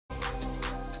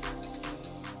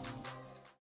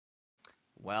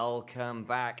Welcome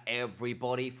back,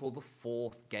 everybody, for the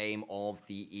fourth game of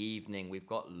the evening. We've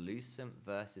got Lucent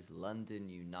versus London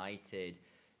United,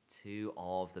 two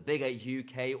of the bigger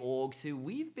UK orgs who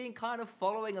we've been kind of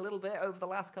following a little bit over the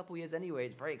last couple of years anyway.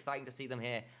 It's very exciting to see them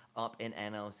here up in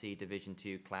NLC Division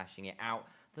 2 clashing it out,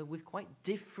 though with quite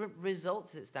different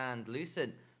results as it stands.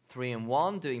 Lucent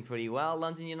 3-1, doing pretty well.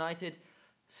 London United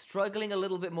struggling a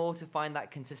little bit more to find that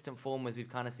consistent form, as we've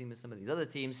kind of seen with some of these other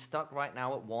teams, stuck right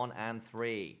now at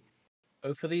 1-3.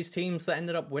 Both of these teams that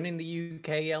ended up winning the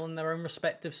UKL in their own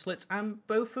respective slits, and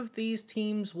both of these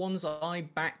teams, ones I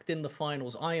backed in the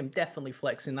finals. I am definitely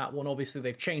flexing that one. Obviously,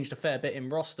 they've changed a fair bit in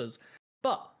rosters,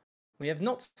 but we have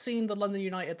not seen the London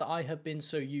United that I have been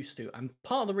so used to, and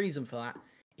part of the reason for that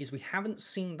is we haven't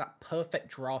seen that perfect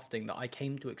drafting that I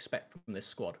came to expect from this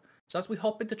squad. So as we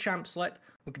hop into Champ Select,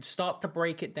 we can start to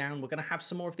break it down. We're going to have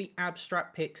some more of the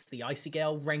abstract picks, the Icy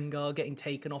Gale Rengar getting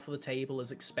taken off of the table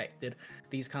as expected.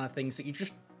 These kind of things that you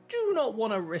just do not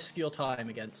want to risk your time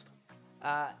against.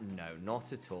 No,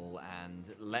 not at all.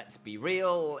 And let's be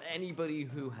real, anybody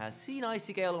who has seen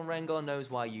Icy Gale and Rengar knows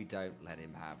why you don't let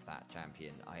him have that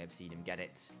champion. I have seen him get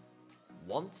it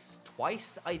once,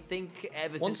 twice, I think,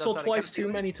 ever since. Once or twice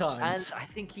too many times. And I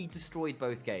think he destroyed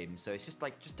both games. So it's just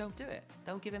like, just don't do it.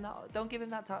 Don't give him that. Don't give him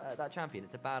that champion.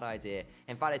 It's a bad idea.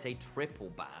 In fact, it's a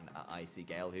triple ban at Icy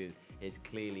Gale, who is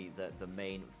clearly the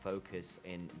main focus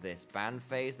in this ban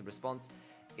phase. The response,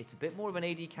 it's a bit more of an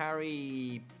AD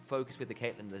carry focus with the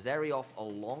Caitlyn Lazarioff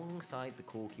alongside the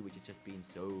Corki, which has just been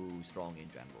so strong in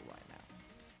general right now.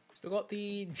 Still got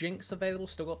the Jinx available,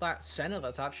 still got that Senna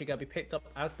that's actually going to be picked up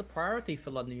as the priority for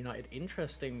London United.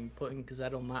 Interesting putting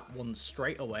Gazette on that one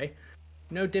straight away.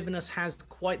 No, Divinus has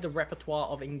quite the repertoire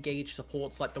of engaged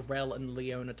supports like the Rel and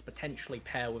Leona to potentially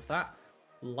pair with that.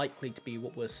 Likely to be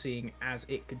what we're seeing as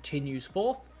it continues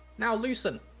forth. Now,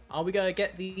 Lucent, are we going to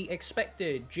get the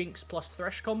expected Jinx plus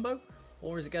Thresh combo?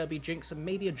 Or is it going to be Jinx and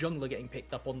maybe a jungler getting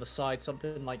picked up on the side?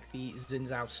 Something like the Xin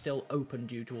Zhao still open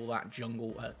due to all that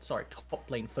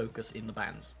top lane focus in the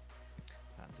bans.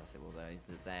 Fantastic. Well,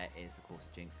 there is, of course,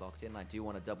 Jinx locked in. I do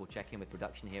want to double check in with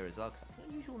production here as well, because that's an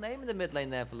unusual name in the mid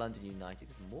lane there for London United,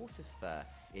 because Mortifer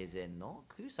is in, not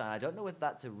Kusan. I don't know whether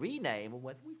that's a rename or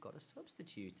whether we've got a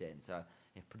substitute in. So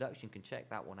if production can check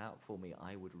that one out for me,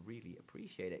 I would really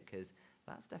appreciate it, because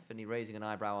that's definitely raising an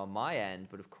eyebrow on my end.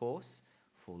 But of course,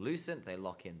 for Lucent, they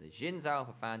lock in the Xin Zhao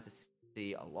for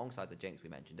Fantasy alongside the Jinx we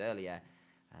mentioned earlier.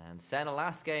 And Senna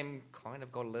last game kind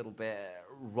of got a little bit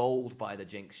rolled by the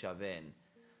Jinx shove in.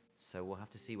 So we'll have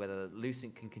to see whether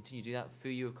Lucent can continue to do that.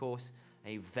 Fuyu, of course,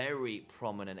 a very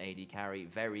prominent AD carry,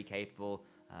 very capable,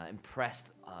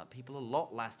 impressed people a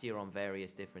lot last year on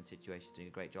various different situations, doing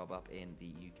a great job up in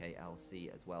the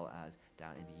UKLC as well as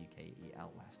down in the UKEL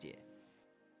last year.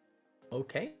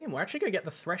 Okay, and we're actually going to get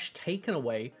the Thresh taken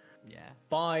away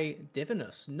by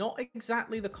Divinus. Not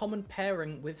exactly the common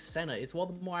pairing with Senna. It's one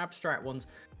of the more abstract ones.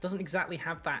 Doesn't exactly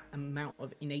have that amount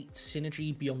of innate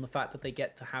synergy beyond the fact that they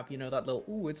get to have, you know, that little,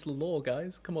 ooh, it's the lore,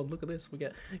 guys. Come on, look at this. We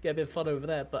get a bit of fun over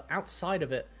there. But outside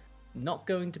of it, not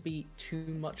going to be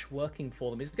too much working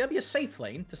for them. It's going to be a safe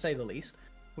lane, to say the least,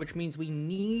 which means we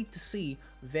need to see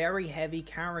very heavy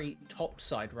carry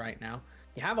topside right now.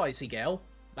 You have Icy Gale.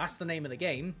 That's the name of the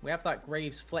game. We have that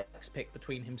Graves flex pick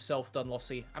between himself,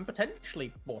 Dunlossie, and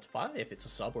potentially Mortifier, if it's a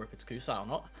sub or if it's Kusai or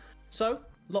not. So,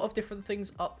 a lot of different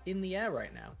things up in the air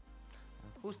right now.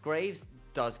 Of course, Graves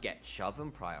does get shove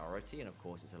and priority, and of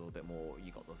course it's a little bit more,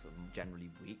 you got the sort of generally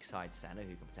weak side center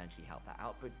who can potentially help that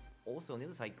out, but also on the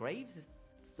other side, Graves is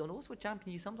also a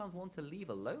champion you sometimes want to leave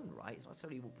alone, right? It's not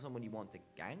necessarily someone you want to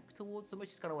gank towards so much, you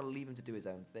just kind of want to leave him to do his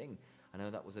own thing. I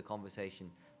know that was a conversation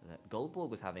that Goldborg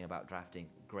was having about drafting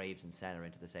Graves and Senna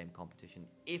into the same competition.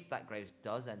 If that Graves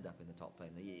does end up in the top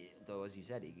lane, though, as you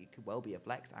said, it could well be a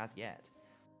flex as yet.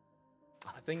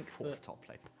 I think fourth top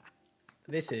lane.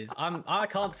 This is, I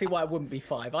can't see why it wouldn't be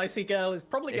 5. Icy Girl is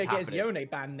probably going to get his Yone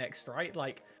banned next, right?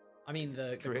 Like, I mean,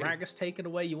 the Gragas taken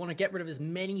away. You want to get rid of as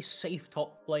many safe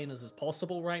top laners as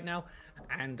possible right now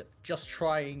and just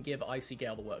try and give Icy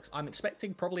Gale the works. I'm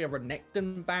expecting probably a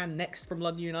Renekton ban next from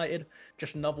London United.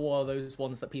 Just another one of those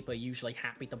ones that people are usually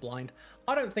happy to blind.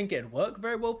 I don't think it'd work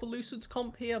very well for Lucent's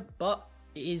comp here, but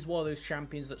it is one of those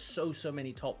champions that so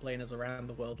many top laners around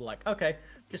the world are like, okay,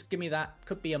 just give me that.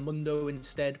 Could be a Mundo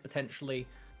instead, potentially.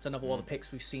 It's another one of the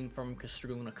picks we've seen from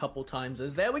Castrun a couple times.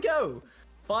 As there we go.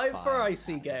 5 for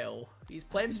Icy Gale. He's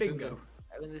playing bingo.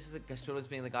 I mean, this is Castrun's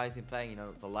being the guy who's been playing, you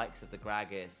know, the likes of the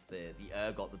Gragas, the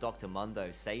Urgot, the Dr.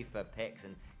 Mundo, safer picks,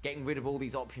 and getting rid of all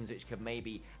these options which could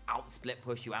maybe out-split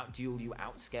push you, out-duel you,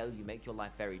 out-scale you, make your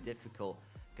life very difficult.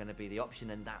 Going to be the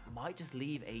option, and that might just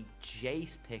leave a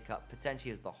Jace pickup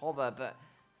potentially as the hover, but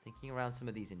Thinking around some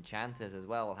of these enchanters as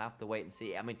well, we'll have to wait and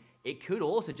see. I mean, it could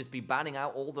also just be banning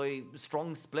out all the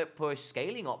strong split push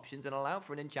scaling options and allow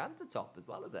for an enchanter top as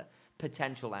well as a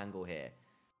potential angle here.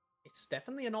 It's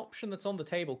definitely an option that's on the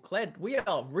table. Kled, we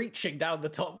are reaching down the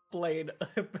top lane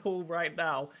pool right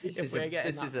now. If we're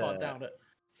getting that far down it.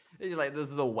 It's like there's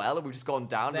the well, and we've just gone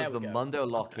down. There's the Mundo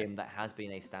lock-in that has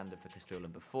been a standard for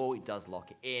Castrullan before. He does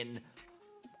lock it in.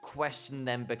 Question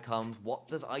then becomes, what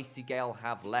does Icy Gale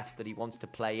have left that he wants to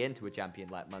play into a champion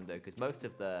like Mundo? Because most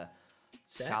of the,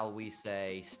 shall we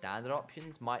say, standard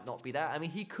options might not be there. I mean,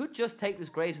 he could just take this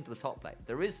Graves into the top lane.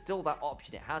 There is still that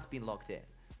option. It has been locked in.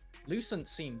 Lucent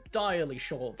seem direly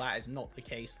sure that is not the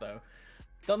case, though.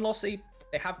 Dunlossie,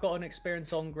 they have got an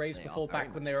experience on Graves before,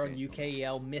 back when they were on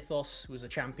UKEL. Mythos was a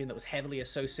champion that was heavily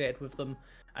associated with them.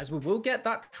 As we will get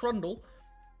that Trundle.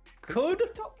 Could be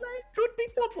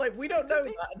top lane. We don't know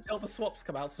that until the swaps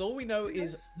come out. So all we know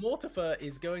is Mortifer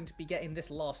is going to be getting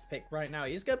this last pick right now.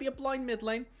 He's going to be a blind mid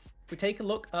lane. If we take a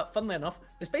look, funnily enough,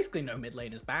 there's basically no mid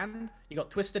laners banned. You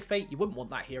got Twisted Fate, you wouldn't want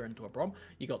that here into a Brom.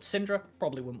 You got Syndra,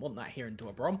 probably wouldn't want that here into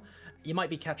a Brom. You might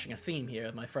be catching a theme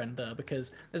here, my friend,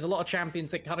 because there's a lot of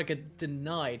champions that kind of get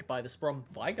denied by this Brom.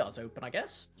 Vigar's open, I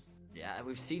guess. Yeah,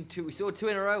 we've seen two. We saw two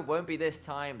in a row. Won't be this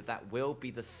time. But that will be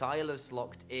the Silas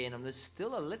locked in. And there's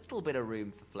still a little bit of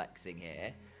room for flexing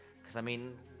here. Because, I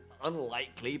mean,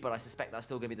 unlikely, but I suspect that's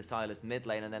still going to be the Silas mid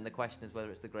lane. And then the question is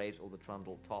whether it's the Graves or the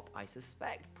Trundle top. I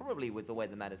suspect, probably with the way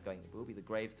the meta's going, it will be the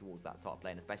Graves towards that top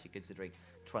lane, especially considering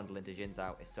Trundle into Jin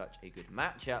Zhao is such a good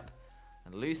matchup.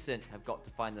 And Lucent have got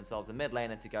to find themselves a mid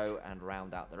laner to go and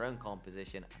round out their own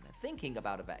composition. And they're thinking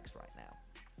about a Vex right now.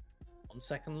 1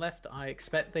 second left. I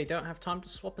expect they don't have time to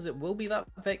swap, as it will be that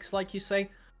Vex, like you say.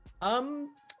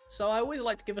 So I always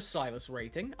like to give a Silas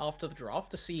rating after the draft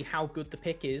to see how good the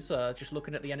pick is, just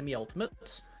looking at the enemy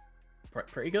ultimates.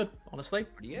 Pretty good, honestly.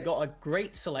 You've got a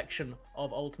great selection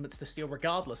of ultimates to steal,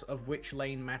 regardless of which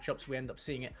lane matchups we end up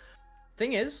seeing it.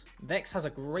 Thing is, Vex has a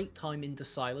great time into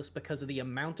Silas because of the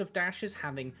amount of dashes,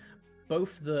 having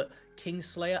both the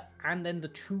Kingslayer and then the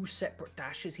 2 separate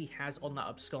dashes he has on that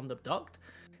Abscond Abduct.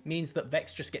 Means that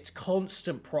Vex just gets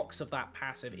constant procs of that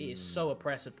passive. It is so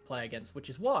oppressive to play against, which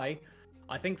is why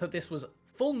I think that this was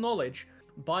full knowledge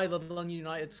by the London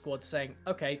United squad saying,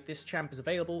 okay, this champ is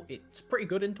available, it's pretty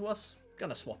good into us,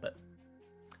 gonna swap it.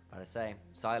 But I say,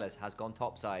 Silas has gone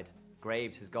topside.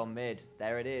 Graves has gone mid.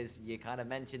 There it is. You kind of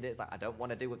mentioned it. It's like, I don't want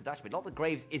to do with the dash. But not that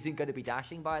Graves isn't going to be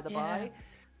dashing by the by,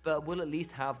 but will at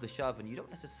least have the shove, and you don't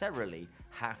necessarily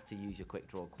have to use your quick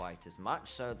draw quite as much.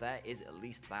 So there is at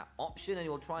least that option, and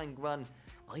you'll try and run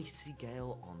Icy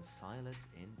Gale on Silas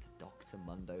into Dr.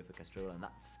 Mundo for Castrullan, and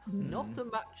that's not a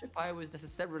matchup I was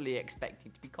necessarily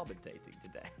expecting to be commentating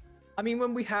today. I mean,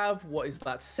 when we have, what is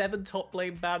that, 7 top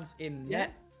lane bans in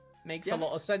net, makes a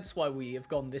lot of sense why we have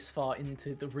gone this far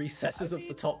into the recesses of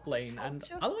the top lane, and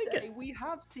I like it. We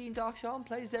have seen Darshan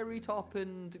play Zeri top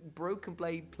and Broken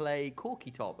Blade play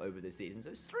Corki top over the season,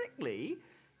 so strictly,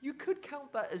 you could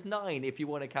count that as 9 if you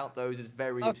want to count those as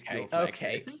very obscure flexes.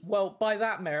 Okay, well, by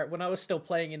that merit, when I was still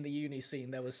playing in the uni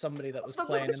scene, there was somebody that was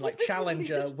playing in like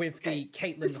Challenger with the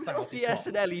Caitlyn this was LCS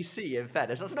and LEC in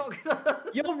fairness. That's not.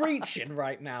 You're reaching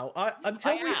right now.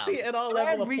 Until we see it at our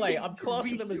level of play, I'm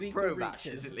classing them as equal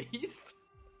reaches. At least.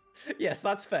 Yes,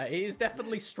 that's fair. It is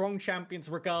definitely strong champions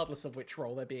regardless of which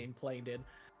role they're being played in.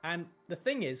 And the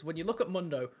thing is, when you look at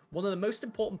Mundo, one of the most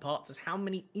important parts is how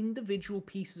many individual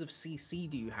pieces of CC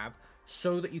do you have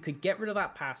so that you could get rid of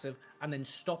that passive and then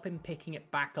stop him picking it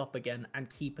back up again and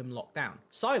keep him locked down.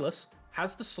 Silas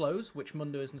has the slows, which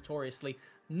Mundo is notoriously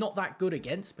not that good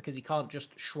against because he can't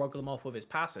just shrug them off with his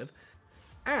passive.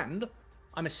 And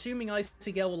I'm assuming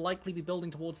Icy Gale will likely be building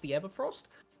towards the Everfrost,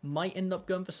 might end up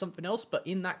going for something else, but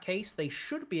in that case, they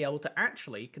should be able to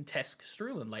actually contest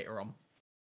Castrullan later on.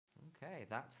 Okay,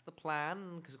 that's the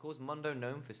plan, because of course Mundo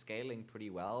known for scaling pretty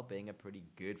well, being a pretty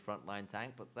good frontline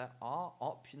tank, but there are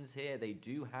options here. They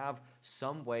do have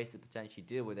some ways to potentially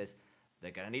deal with this.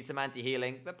 They're going to need some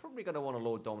anti-healing. They're probably going to want a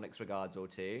Lord Dominic's Regards or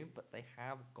two, but they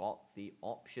have got the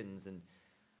options and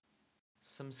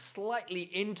some slightly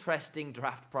interesting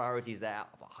draft priorities there.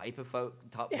 The hyper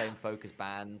top lane focus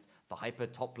bans, the hyper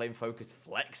top lane focus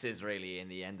flexes really in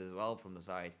the end as well from the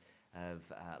side of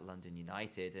London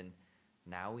United, and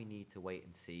now we need to wait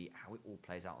and see how it all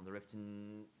plays out on the Rift,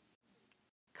 and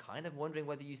kind of wondering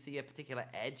whether you see a particular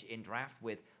edge in draft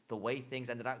with the way things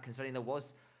ended out, considering there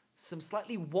was some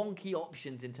slightly wonky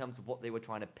options in terms of what they were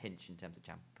trying to pinch in terms of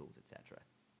champion pools, etc.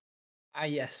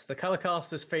 Yes, the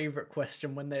Colorcaster's favourite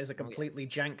question when there's a completely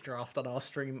jank draft on our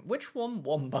stream. Which one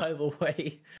won, by the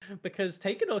way? Because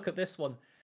take a look at this one.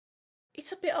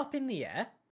 It's a bit up in the air.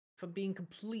 for being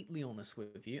completely honest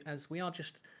with you, as we are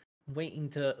just waiting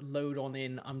to load on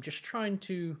in, I'm just trying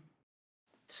to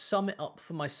sum it up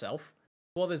for myself.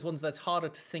 Well, there's ones that's harder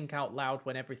to think out loud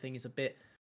when everything is a bit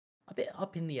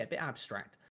up in the air, a bit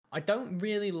abstract. I don't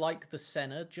really like the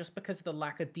Senna just because of the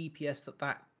lack of DPS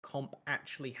that comp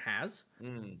actually has.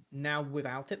 Now,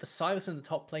 without it, the Sylas in the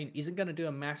top lane isn't going to do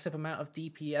a massive amount of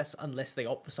DPS unless they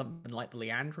opt for something like the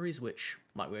Leandries, which,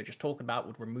 like we were just talking about,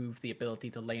 would remove the ability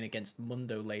to lane against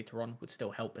Mundo later on, would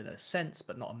still help in a sense,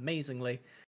 but not amazingly.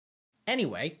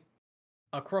 Anyway,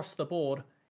 across the board,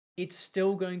 it's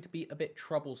still going to be a bit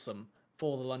troublesome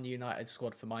for the London United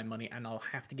squad for my money, and I'll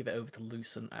have to give it over to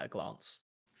Lucent at a glance.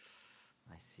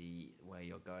 I see where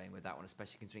you're going with that one,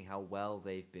 especially considering how well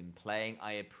they've been playing.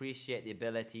 I appreciate the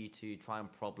ability to try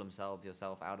and problem solve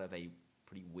yourself out of a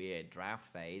pretty weird draft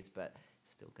phase, but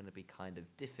still going to be kind of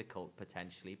difficult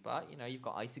potentially. But, you know, you've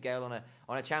got Isogale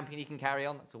on a champion you can carry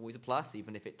on. That's always a plus,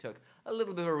 even if it took a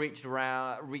little bit of a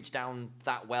reach down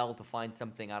that well to find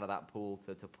something out of that pool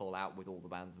to pull out with all the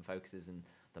bans and focuses and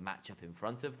the matchup in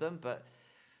front of them. But,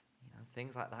 you know,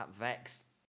 things like that, Vex,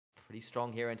 pretty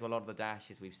strong here into a lot of the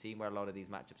dashes. We've seen where a lot of these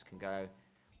matchups can go.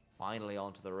 Finally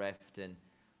onto the Rift, and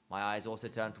my eyes also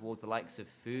turn towards the likes of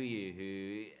Fuyu,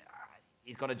 who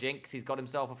he's got a Jinx, he's got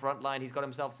himself a front line, he's got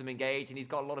himself some engage, and he's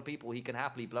got a lot of people he can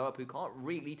happily blow up who can't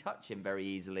really touch him very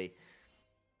easily.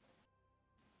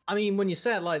 I mean, when you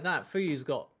say it like that, Fuyu's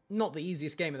got not the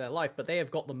easiest game of their life, but they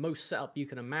have got the most setup you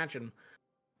can imagine.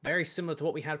 Very similar to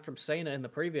what we had from Sena in the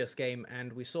previous game,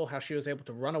 and we saw how she was able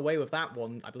to run away with that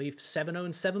one. I believe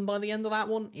 7-0-7 by the end of that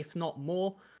one, if not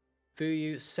more.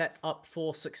 Fuyu set up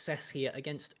for success here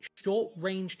against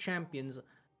short-range champions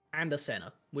and a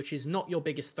Senna, which is not your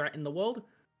biggest threat in the world.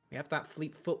 We have that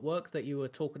fleet footwork that you were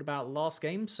talking about last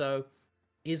game, so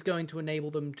is going to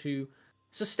enable them to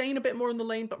sustain a bit more in the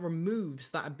lane, but removes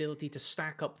that ability to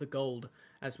stack up the gold,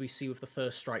 as we see with the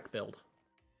first strike build.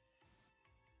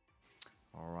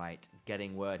 All right,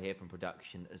 getting word here from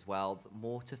production as well that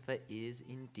Mortifer is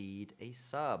indeed a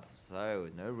sub. So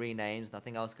no renames,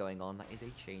 nothing else going on. That is a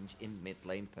change in mid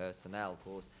lane personnel. Of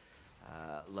course,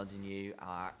 London U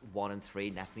are 1 and 3,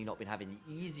 definitely not been having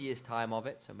the easiest time of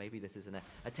it. So maybe this is an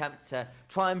attempt to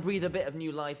try and breathe a bit of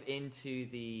new life into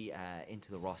the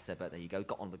roster. But there you go,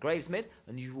 got on the Graves mid,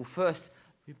 unusual first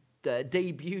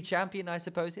debut champion, I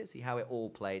suppose. Here, see how it all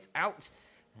plays out.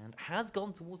 And has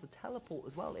gone towards the teleport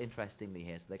as well, interestingly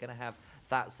here. So they're going to have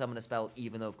that summoner spell,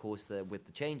 even though, of course, with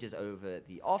the changes over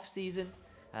the off-season,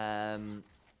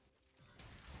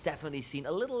 definitely seen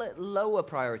a little lower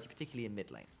priority, particularly in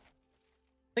mid lane.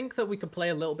 I think that we could play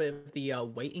a little bit of the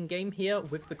waiting game here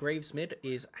with the Graves mid,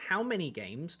 is how many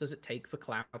games does it take for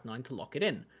Cloud9 to lock it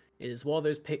in? It is one of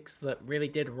those picks that really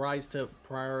did rise to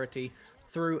priority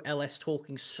through LS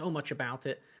talking so much about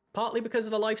it. Partly because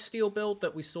of the lifesteal build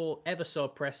that we saw ever so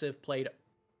oppressive, played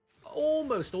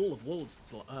almost all of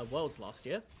Worlds last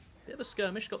year. Bit of a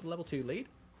skirmish, got the level 2 lead.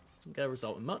 Doesn't go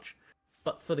result in much.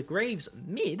 But for the Graves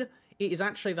mid, it is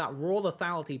actually that raw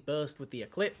lethality burst with the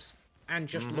Eclipse, and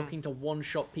just looking to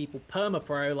one-shot people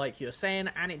perma-pro, like you're saying,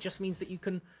 and it just means that you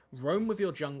can roam with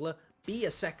your jungler, be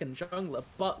a second jungler,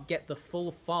 but get the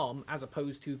full farm, as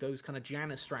opposed to those kind of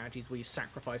Janus strategies where you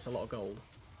sacrifice a lot of gold.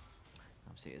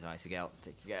 Absolutely, as Isogale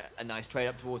taking a nice trade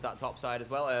up towards that top side as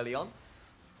well early on.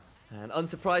 And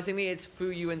unsurprisingly, it's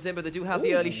Fuyu and Zimba that do have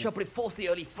the early shot, but it forced the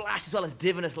early flash as well as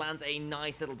Divinus lands a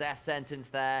nice little death sentence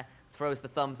there. Throws the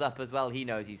thumbs up as well. He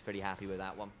knows he's pretty happy with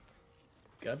that one.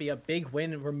 Gonna be a big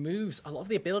win. Removes a lot of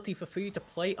the ability for Fuyu to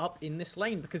play up in this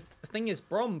lane, because the thing is,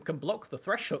 Brom can block the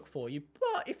Thresh Hook for you,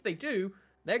 but if they do,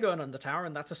 they're going under tower,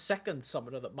 and that's a second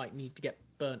summoner that might need to get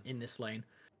burnt in this lane.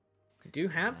 We do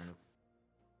have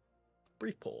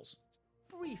brief pause.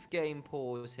 Brief game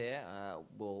pause here.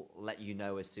 We'll let you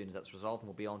know as soon as that's resolved, and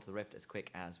we'll be on to the Rift as quick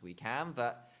as we can.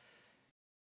 But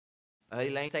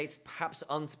early lane states, perhaps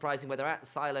unsurprising where they're at.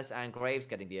 Sylas and Graves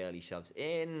getting the early shoves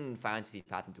in. Fantasy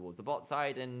pathing towards the bot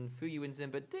side, and Fuyu and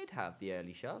Zimba did have the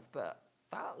early shove, but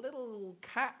that little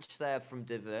catch there from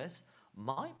Divinus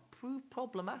might prove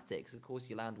problematic. So of course,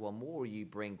 you land one more, you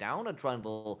bring down a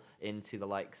Trundle into the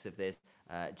likes of this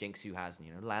Jinx, who has,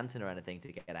 Lantern or anything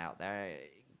to get out there.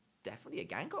 Definitely a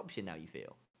gank option now, you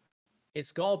feel.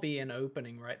 It's got to be an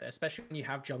opening right there, especially when you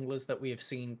have junglers that we have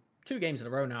seen 2 games in a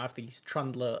row now after these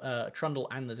Trundle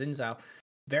and the Xin Zhao.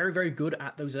 Very, very good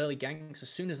at those early ganks. As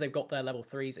soon as they've got their level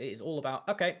 3s, it is all about,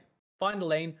 okay, find a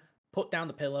lane, put down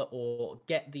the pillar, or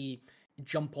get the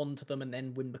jump onto them, and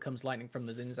then wind becomes lightning from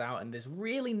the Xin Zhao, and there's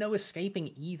really no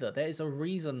escaping either. There's a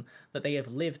reason that they have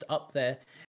lived up there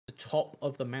the top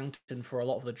of the mountain for a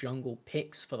lot of the jungle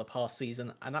picks for the past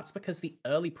season, and that's because the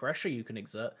early pressure you can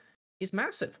exert is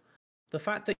massive. The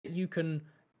fact that you can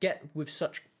get with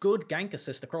such good gank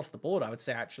assist across the board, I would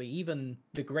say, actually, even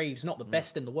the Graves, not the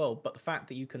best in the world, but the fact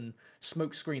that you can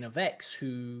smoke screen a Vex,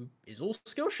 who is all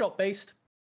skill shot based,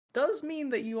 does mean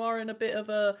that you are in a bit of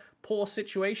a poor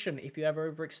situation if you're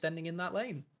ever overextending in that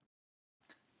lane.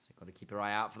 So you've got to keep your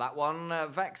eye out for that one.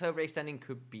 Vex overextending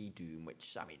could be Doom,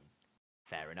 which, I mean,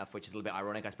 fair enough, which is a little bit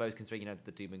ironic, I suppose, considering,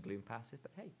 the Doom and Gloom passive,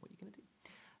 but hey, what are you going to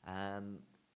do?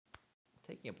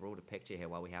 Taking a broader picture here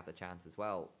while we have the chance as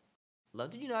well.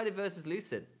 London United versus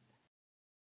Lucent.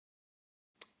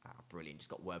 Brilliant. Just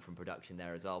got word from production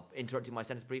there as well. Interrupting my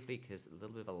sentence briefly because a little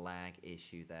bit of a lag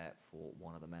issue there for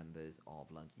one of the members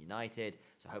of London United.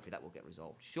 So hopefully that will get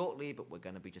resolved shortly, but we're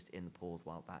going to be just in the pause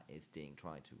while that is being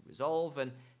tried to resolve.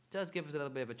 And it does give us a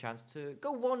little bit of a chance to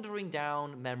go wandering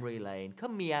down memory lane.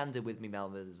 Come meander with me,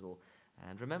 Melvizzel.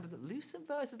 And remember that Lucent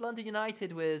versus London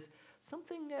United was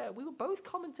something we were both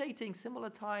commentating similar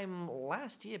time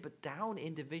last year, but down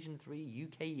in Division 3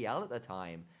 UKEL at the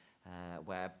time,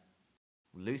 where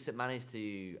Lucent managed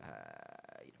to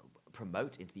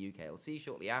promote into the UKLC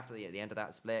shortly after at the end of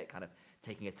that split, kind of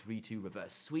taking a 3-2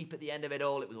 reverse sweep at the end of it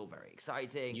all. It was all very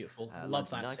exciting. Beautiful. Love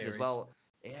that United series. As well.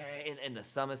 In the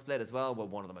summer split as well, we're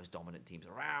one of the most dominant teams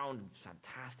around.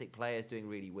 Fantastic players doing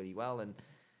really, really well. And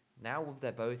now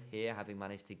they're both here, having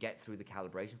managed to get through the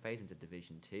calibration phase into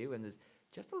Division 2. And there's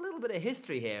just a little bit of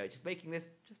history here, just making this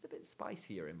just a bit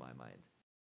spicier in my mind.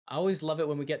 I always love it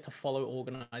when we get to follow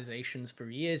organizations for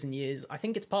years and years. I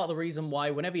think it's part of the reason why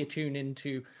whenever you tune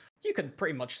into, you can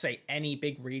pretty much say any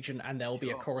big region and there'll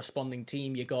be a corresponding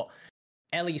team. You got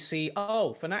LEC.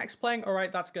 Oh, Fnatic's playing? All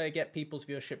right, that's going to get people's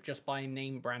viewership just by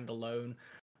name brand alone.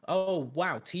 Oh,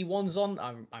 wow, T1's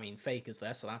on. I mean, Faker's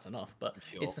there, so that's enough. But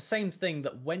it's the same thing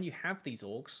that when you have these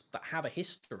orgs that have a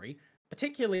history,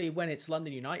 particularly when it's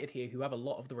London United here, who have a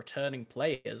lot of the returning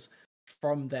players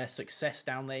from their success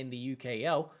down there in the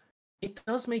UKL, it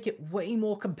does make it way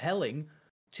more compelling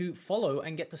to follow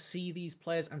and get to see these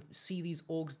players and see these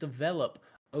orgs develop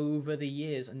over the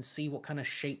years and see what kind of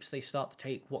shapes they start to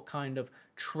take, what kind of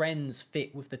trends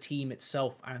fit with the team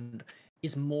itself and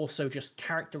is more so just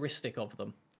characteristic of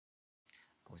them.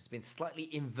 Of course, it's been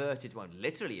slightly inverted, well,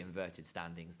 literally inverted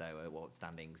standings, though.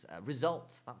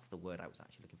 Results, that's the word I was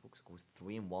actually looking for. Of course,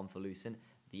 3-1 for Lucent,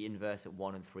 the inverse at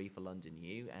 1-3 for London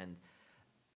U, and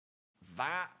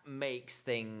that makes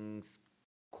things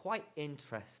quite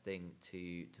interesting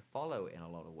to follow in a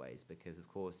lot of ways because, of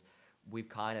course, we've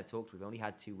kind of talked, we've only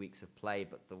had 2 weeks of play,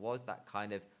 but there was that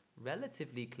kind of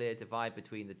relatively clear divide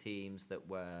between the teams that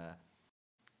were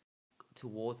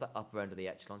towards the upper end of the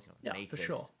echelons. Natives, for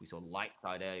sure. We saw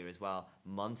Lightside earlier as well.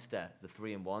 Munster, the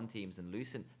 3-1 teams, and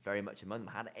Lucent very much among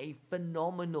them, had a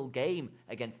phenomenal game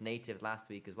against Natives last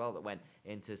week as well that went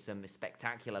into some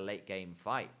spectacular late game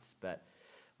fights. But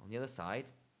on the other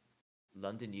side,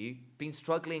 London U been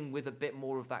struggling with a bit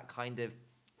more of that kind of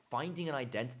finding an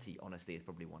identity, honestly, is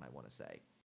probably one I want to say.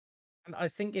 And I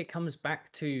think it comes back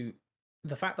to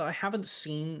the fact that I haven't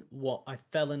seen what I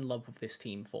fell in love with this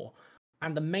team for.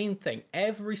 And the main thing,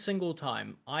 every single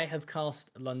time I have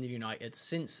cast London United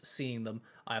since seeing them,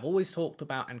 I have always talked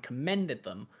about and commended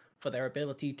them for their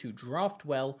ability to draft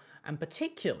well, and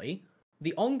particularly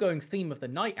the ongoing theme of the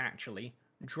night, actually,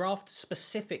 draft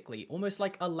specifically, almost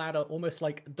like a ladder, almost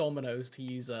like dominoes, to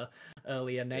use a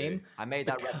earlier name. I made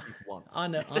that reference once. I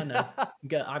know.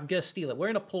 I'm gonna steal it. We're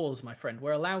in a pause, my friend.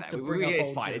 We're allowed to bring up It's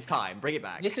old fine. jokes. It's time. Bring it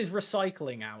back. This is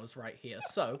recycling hours right here.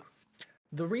 So,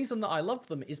 the reason that I love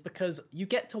them is because you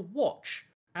get to watch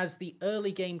as the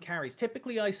early game carries,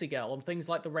 typically Icy Girl on things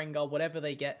like the Rengar, whatever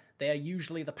they get, they are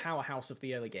usually the powerhouse of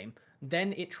the early game.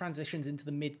 Then it transitions into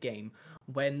the mid game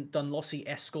when Dunlossie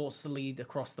escorts the lead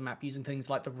across the map using things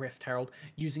like the Rift Herald,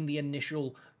 using the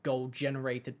initial gold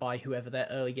generated by whoever their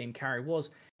early game carry was,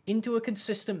 into a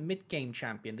consistent mid game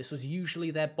champion. This was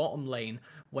usually their bottom lane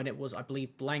when it was, I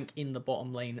believe, blank in the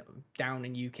bottom lane down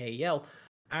in UKEL.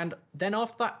 And then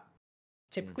after that,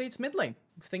 typically it's mid lane.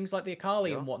 Things like the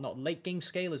Akali and whatnot, late game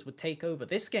scalers would take over.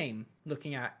 This game,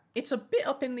 looking at, it's a bit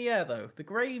up in the air though. The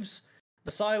Graves,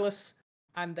 the Silas,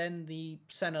 and then the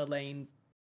center lane,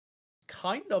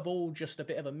 kind of all just a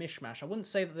bit of a mishmash. I wouldn't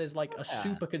say that there's like a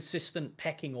super consistent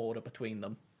pecking order between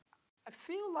them. I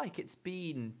feel like it's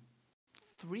been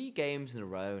 3 games in a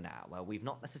row now where we've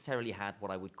not necessarily had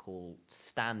what I would call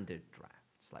standard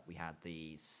drafts. Like we had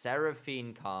the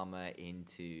Seraphine Karma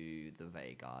into the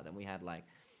Veigar, then we had like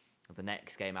the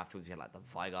next game afterwards we had like the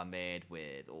Veigar mid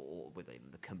with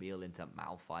the Camille into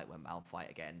Malphite, where Malphite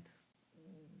again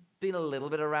been a little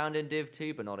bit around in Div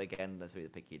 2, but not again necessarily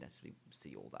the pick you necessarily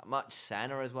see all that much.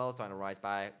 Senna as well starting to rise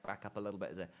back up a little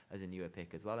bit as a newer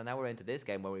pick as well. And now we're into this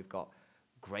game where we've got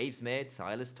Graves mid,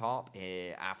 Silas top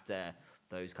after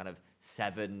those kind of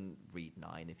 7, read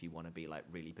 9 if you want to be like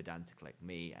really pedantic like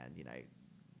me, and you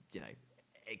know,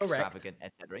 extravagant,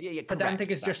 etc. Yeah,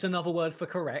 pedantic is just another word for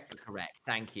correct. Correct.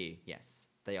 Thank you. Yes,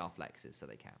 they are flexes, so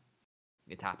they count.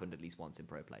 It's happened at least once in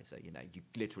pro play, so you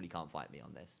literally can't fight me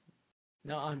on this.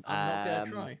 No, I'm not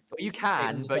gonna try. Well, you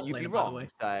can, but you'd be wrong.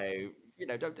 So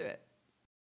don't do it.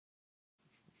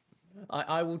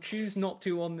 I will choose not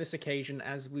to on this occasion,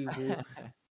 as we will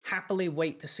happily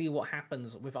wait to see what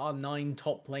happens with our 9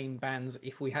 top lane bans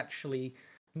if we actually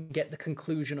get the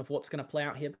conclusion of what's going to play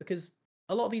out here. Because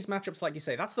a lot of these matchups, like you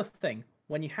say, that's the thing.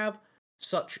 When you have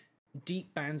such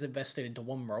deep bans invested into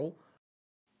one role,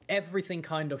 everything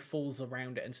kind of falls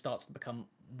around it and starts to become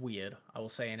weird, I will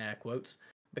say in air quotes,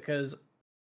 because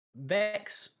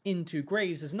Vex into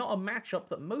Graves is not a matchup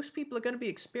that most people are going to be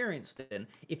experienced in.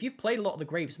 If you've played a lot of the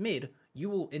Graves mid, you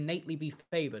will innately be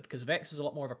favored, because Vex is a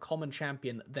lot more of a common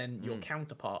champion than your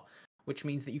counterpart, which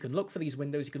means that you can look for these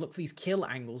windows, you can look for these kill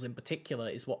angles in particular,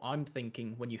 is what I'm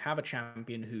thinking when you have a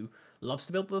champion who loves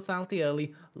to build the lethality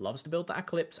early, loves to build that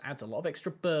Eclipse, adds a lot of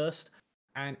extra burst,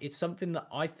 and it's something that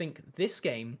I think this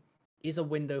game is a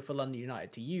window for London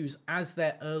United to use as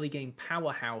their early game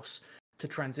powerhouse to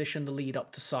transition the lead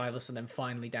up to Silas and then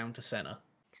finally down to Senna.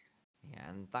 Yeah,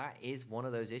 and that is one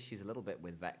of those issues a little bit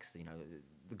with Vex.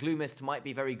 The Gloomist might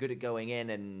be very good at going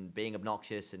in and being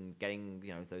obnoxious and getting,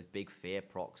 those big fear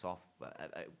procs off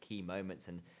at key moments.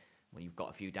 And when you've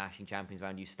got a few dashing champions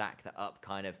around, you stack that up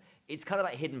it's kind of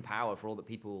like hidden power for all the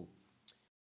people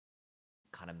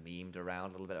kind of memed around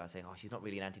a little bit about saying, oh, she's not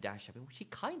really an anti-dash champion. Well, she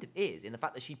kind of is, in the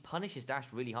fact that she punishes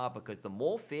dash really hard, because the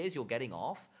more fears you're getting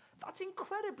off, that's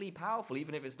incredibly powerful,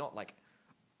 even if it's not like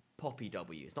Poppy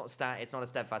W. It's not a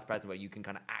steadfast presence where you can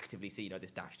kind of actively see,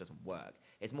 this dash doesn't work.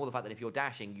 It's more the fact that if you're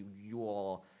dashing,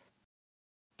 you're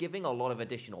giving a lot of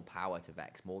additional power to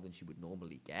Vex, more than she would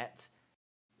normally get.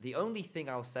 The only thing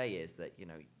I'll say is that,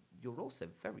 you're also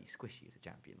very squishy as a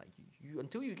champion. Like you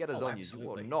until you get a Zhonya's,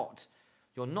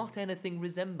 you're not anything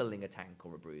resembling a tank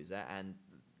or a bruiser. And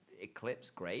Eclipse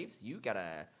Graves, you get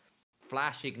a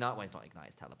flash ignite. Well, it's not ignite,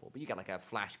 it's teleport, but you get like a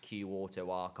flash Q auto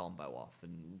R combo off,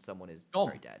 and someone is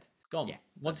very dead. Gone. Yeah.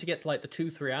 Once you get to like the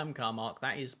 2-3 item car mark,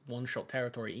 that is one-shot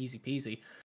territory, easy peasy.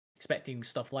 Expecting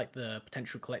stuff like the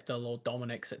potential collector, Lord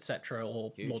Dominic's, etc.,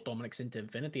 or huge. Lord Dominic's into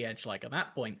Infinity Edge. Like at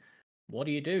that point, what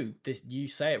do? You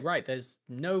say it right. There's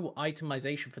no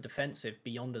itemization for defensive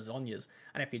beyond a Zhonya's,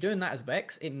 and if you're doing that as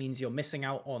Vex, it means you're missing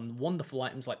out on wonderful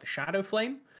items like the Shadow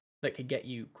Flame that could get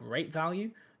you great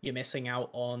value. You're missing out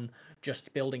on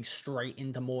just building straight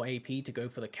into more AP to go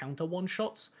for the counter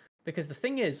one-shots. Because the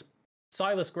thing is,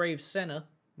 Silas, Graves, Senna,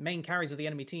 main carries of the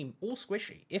enemy team, all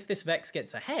squishy. If this Vex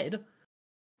gets ahead,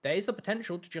 there is the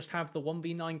potential to just have the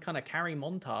 1v9 kind of carry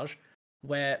montage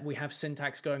where we have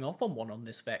Syntax going off on one on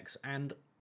this Vex. And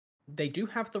they do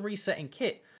have the resetting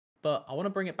kit, but I want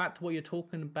to bring it back to what you're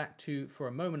talking back to for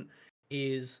a moment,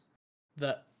 is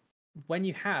that when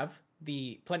you have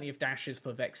the plenty of dashes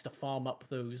for Vex to farm up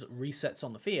those resets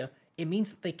on the fear, it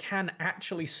means that they can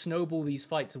actually snowball these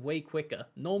fights way quicker.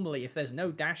 Normally, if there's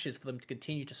no dashes for them to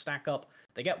continue to stack up,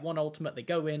 they get one ultimate, they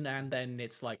go in, and then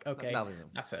it's like, okay,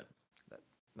 that's it.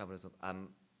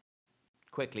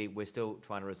 Quickly, we're still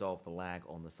trying to resolve the lag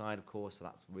on the side, of course, so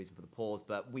that's the reason for the pause,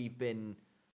 but we've been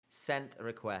sent a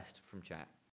request from chat.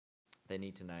 They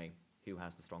need to know who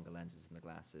has the stronger lenses and the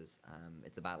glasses.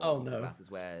 It's a battle of the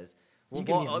glasses wears.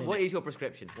 What is your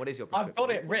prescription? I've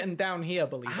got it written down here,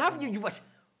 believe it. Have you?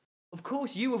 Of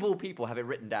course, you of all people have it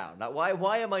written down. Like,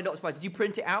 why am I not surprised? Did you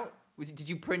print it out? Did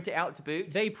you print it out to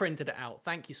boot? They printed it out.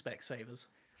 Thank you, Specsavers.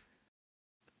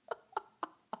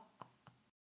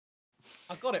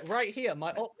 I've got it right here.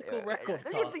 My optical record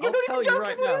card. I'll tell you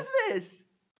right now. What is this?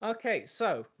 Okay,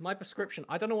 so my prescription.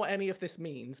 I don't know what any of this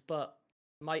means, but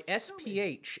my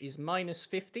SPH is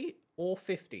 -50 or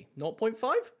 50.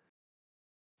 0.5?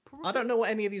 I don't know what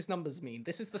any of these numbers mean.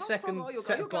 This is the second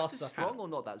set of glasses I've had. Strong or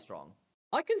not that strong?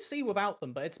 I can see without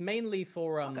them, but it's mainly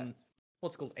for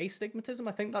what's called astigmatism.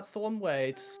 I think that's the one where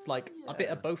it's like a bit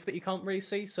of both that you can't really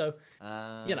see. So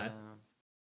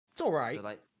it's all right.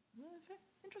 So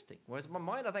interesting. Whereas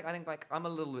mine, I think like I'm a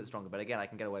little bit stronger, but again, I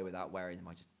can get away without wearing them.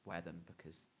 I just wear them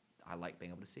because I like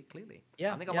being able to see clearly.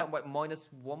 Yeah. I think I'm like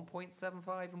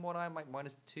 -1.75 in one eye, I'm like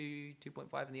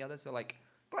 -2.5 in the other. So like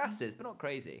glasses, but not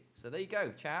crazy. So there you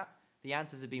go, chat. The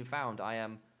answers have been found. I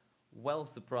am well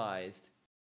surprised.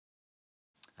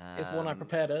 It's one I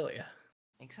prepared earlier.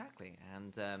 Exactly.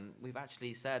 And we've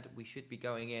actually said we should be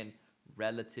going in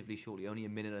relatively shortly, only a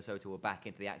minute or so till we're back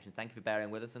into the action. Thank you for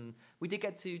bearing with us. And we did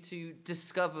get to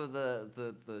discover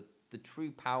the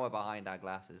true power behind our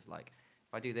glasses. Like,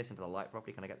 If I do this into the light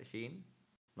properly, can I get the sheen?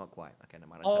 Not quite. Okay, no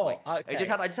mind. Okay. I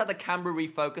just had the camera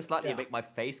refocus slightly and make my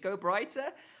face go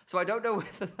brighter. So I don't know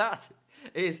whether that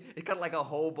is it's kind of like a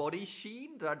whole body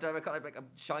sheen. Do I kind of like a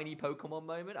shiny Pokemon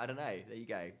moment? I don't know. There you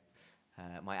go.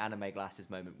 My anime glasses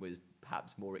moment was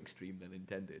perhaps more extreme than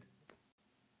intended.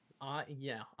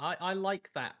 Yeah, I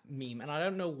like that meme, and I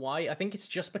don't know why. I think it's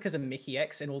just because of Mickey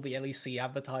X and all the LEC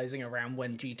advertising around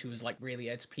when G2 was like really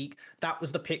at its peak. That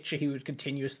was the picture he would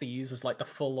continuously use as like the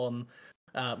full-on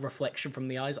reflection from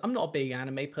the eyes. I'm not a big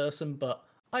anime person, but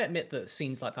I admit that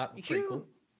scenes like that were pretty cool.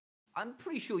 I'm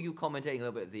pretty sure you commentating a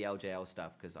little bit of the LJL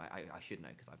stuff, because I should know,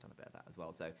 because I've done a bit of that as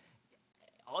well. So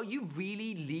are you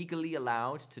really legally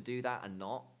allowed to do that and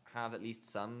not have at least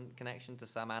some connection to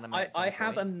some anime? I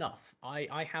have enough.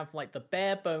 I have like the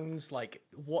bare bones, like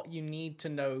what you need to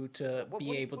know to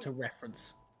be able to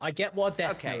reference. I get what a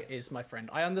death note is, my friend.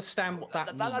 I understand what that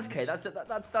means. That's okay.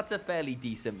 That's a fairly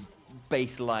decent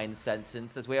baseline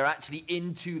sentence, as we are actually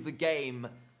into the game,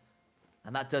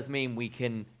 and that does mean we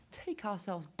can take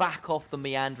ourselves back off the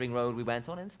meandering road we went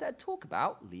on and instead talk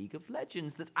about League of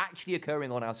Legends that's actually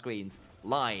occurring on our screens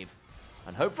live,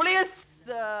 and hopefully it's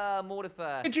more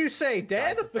defer. Did you say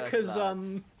dead? Because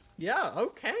yeah,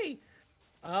 okay.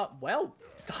 Well,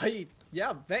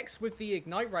 yeah, Vex with the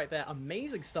Ignite right there.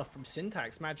 Amazing stuff from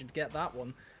Syntax. Managed to get that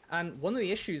one. And one of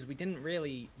the issues we didn't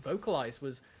really vocalize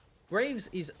was Graves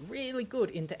is really good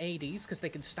into ADs because they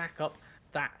can stack up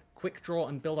that quick draw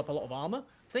and build up a lot of armor.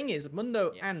 Thing is,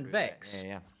 Mundo and Vex,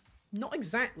 not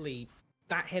exactly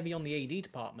that heavy on the AD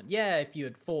department. Yeah, if you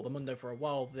had fought the Mundo for a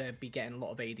while, they'd be getting a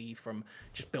lot of AD from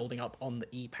just building up on the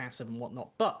E passive and whatnot.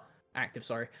 But,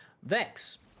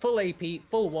 Vex, full AP,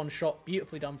 full one-shot,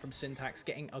 beautifully done from Syntax,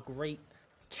 getting a great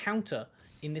counter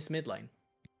in this mid lane.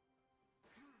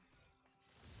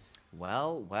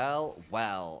 Well,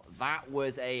 that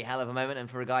was a hell of a moment, and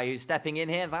for a guy who's stepping in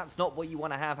here, that's not what you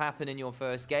want to have happen in your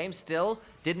first game. Still,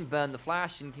 didn't burn the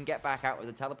flash and can get back out with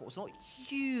the teleport. It's not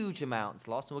huge amounts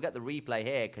lost, and we'll get the replay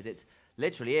here, because it's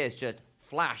literally is just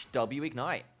flash W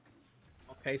Ignite.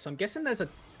 Okay, so I'm guessing there's a...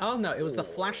 Oh, no, it was the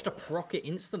flash to proc it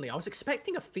instantly. I was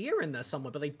expecting a fear in there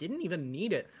somewhere, but they didn't even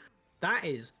need it. That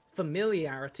is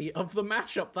familiarity of the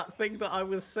matchup. That thing that I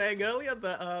was saying earlier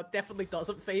that definitely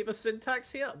doesn't favor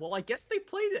Syntax here. Well, I guess they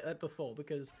played it before,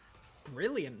 because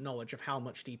brilliant knowledge of how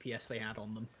much DPS they had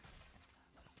on them.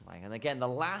 And again, the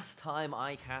last time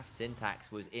I cast Syntax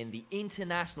was in the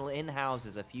international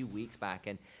in-houses a few weeks back,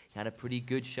 and he had a pretty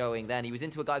good showing then. He was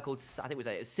into a guy called, I think it was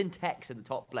Syntex in the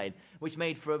top lane, which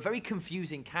made for a very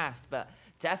confusing cast, but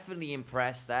definitely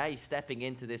impressed there. He's stepping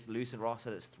into this Lucent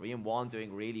roster that's 3-1,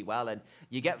 doing really well, and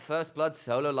you get first blood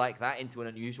solo like that into an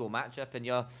unusual matchup, and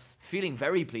you're feeling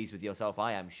very pleased with yourself,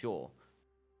 I am sure.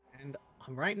 And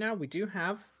right now, we do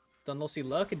have Dunlossie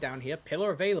lurking down here.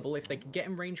 Pillar available. If they can get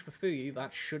in range for Fuyu,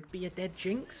 that should be a dead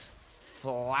Jinx.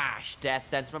 Flash Death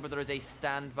Sense. Remember, there is a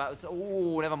stand, but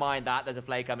oh, never mind that. There's a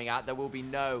play coming out. There will be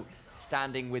no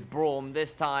standing with Braum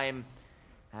this time.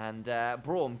 And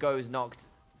Braum goes knocked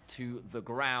to the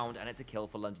ground, and it's a kill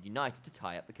for London United to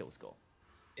tie up the kill score.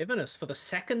 Ivanus, for the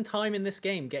second time in this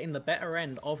game, getting the better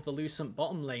end of the Lucent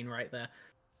bottom lane right there.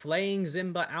 Flaying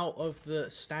Zimba out of the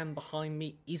stand behind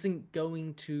me isn't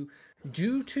going to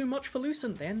do too much for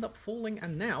Lucent. They end up falling,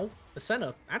 and now the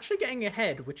center actually getting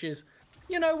ahead, which is,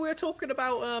 you know, we're talking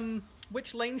about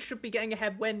which lane should be getting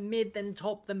ahead, when mid, then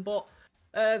top, then bot.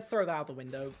 Throw that out the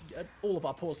window. All of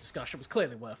our pause discussion was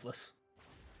clearly worthless.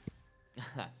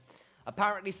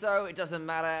 Apparently so, it doesn't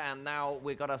matter, and now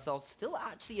we've got ourselves still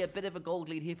actually a bit of a gold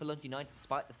lead here for London United,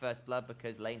 despite the first blood,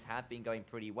 because lanes have been going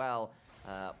pretty well.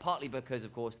 Partly because,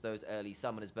 of course, those early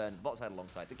summoners burned the bot side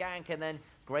alongside the gank, and then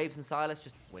Graves and Silas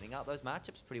just winning out those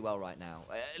matchups pretty well right now.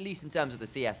 At least in terms of the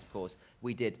CS, of course.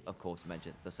 We did, of course,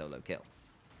 mention the solo kill.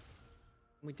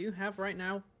 We do have right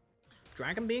now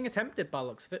Dragon being attempted by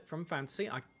looks of it from Fantasy.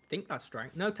 I think that's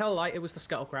Dragon. No, tell a lie, it was the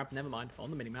Scuttle Crab. Never mind. On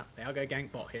the minimap. They are going to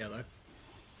gank bot here, though.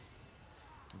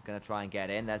 I'm going to try and get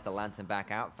in. There's the Lantern back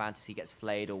out. Fantasy gets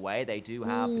flayed away. They do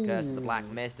have the Curse of the Black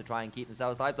Mist to try and keep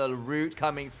themselves alive. The Root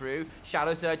coming through.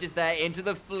 Shadow Surge is there into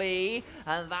the Flea.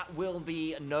 And that will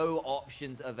be no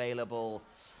options available.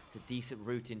 It's a decent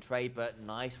Root in trade, but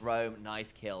nice roam,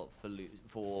 nice kill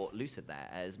for Lucent there,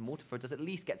 as Mortifer does at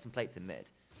least get some plates in mid.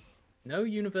 No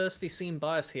university scene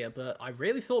bias here, but I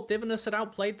really thought Divinus had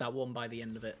outplayed that one by the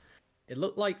end of it. It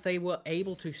looked like they were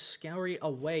able to scurry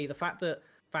away. The fact that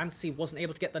Fantasy wasn't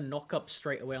able to get the knock-up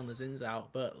straight away on the Zins out,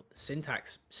 but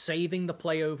Syntax saving the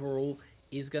play overall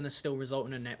is going to still result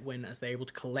in a net win as they're able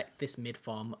to collect this mid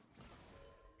farm.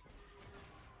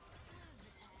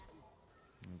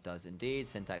 does indeed.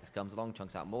 Syntax comes along,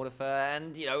 chunks out Mortifer,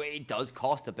 and, you know, it does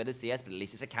cost a bit of CS, but at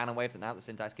least it's a cannon wave that now that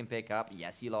Syntax can pick up.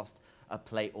 Yes, you lost a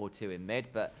plate or two in mid,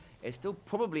 but it's still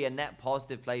probably a net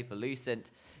positive play for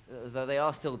Lucent, though they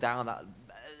are still down that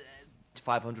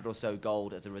 500 or so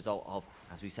gold as a result of,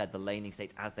 as we said, the laning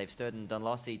states as they've stood, and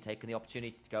Dunlossie taking the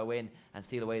opportunity to go in and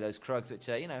steal away those Krugs, which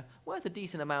are, you know, worth a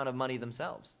decent amount of money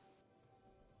themselves.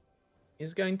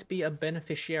 Is going to be a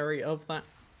beneficiary of that,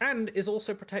 and is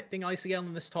also protecting ICL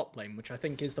in this top lane, which I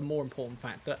think is the more important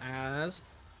factor, as,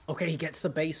 okay, he gets the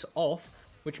base off,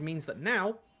 which means that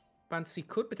now Fantasy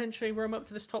could potentially roam up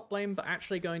to this top lane, but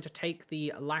actually going to take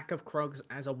the lack of Krugs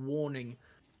as a warning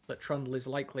that Trundle is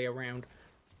likely around.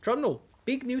 Trundle,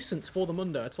 big nuisance for the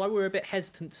Mundo. That's why we were a bit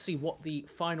hesitant to see what the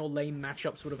final lane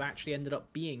matchups would have actually ended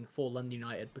up being for London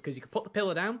United, because you could put the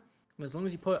pillar down, and as long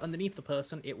as you put it underneath the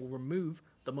person, it will remove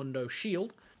the Mundo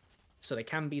shield, so they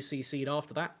can be CC'd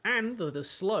after that, and the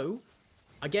slow,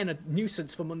 again, a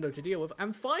nuisance for Mundo to deal with,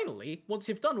 and finally, once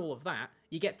you've done all of that,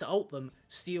 you get to ult them,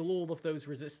 steal all of those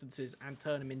resistances, and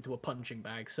turn them into a punching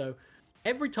bag. So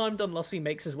every time Dunlossie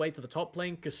makes his way to the top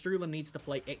lane, Castrula needs to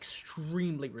play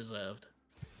extremely reserved.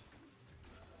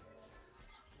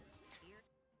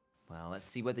 Well, let's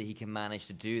see whether he can manage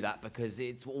to do that, because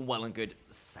it's all well and good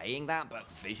saying that, but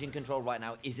vision control right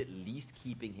now is at least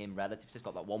keeping him relative. He's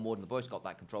got that one ward in the bush, got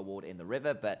that control ward in the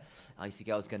river, but Icy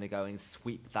Girl's going to go and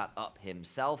sweep that up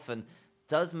himself, and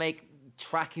does make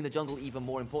tracking the jungle even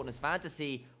more important, as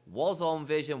Fantasy was on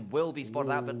vision, will be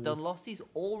spotted out, but Dunlossie's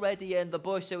already in the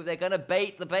bush, so they're going to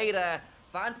bait the baiter.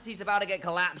 Fantasy's about to get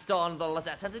collapsed on. The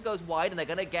center goes wide, and they're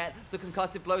going to get the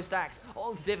concussive blow stacks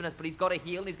onto Divinus, but he's got to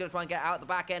heal, and he's going to try and get out the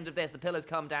back end of this. The pillars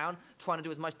come down, trying to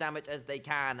do as much damage as they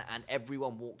can, and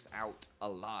everyone walks out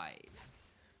alive.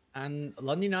 And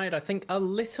London United, I think, a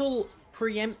little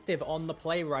preemptive on the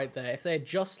play right there. If they had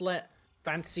just let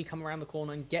Fantasy come around the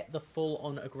corner and get the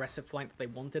full-on aggressive flank that they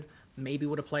wanted, maybe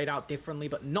would have played out differently,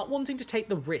 but not wanting to take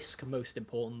the risk, most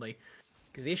importantly.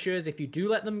 Because the issue is, if you do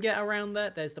let them get around there,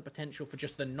 there's the potential for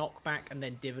just the knockback, and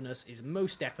then Divinus is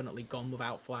most definitely gone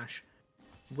without flash.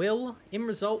 Will, in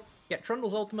result, get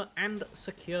Trundle's ultimate and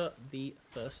secure the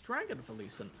first dragon for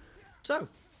Lucent. So,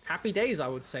 happy days, I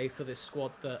would say, for this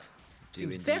squad that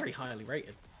seems very highly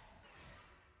rated.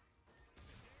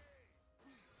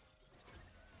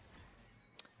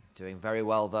 Doing very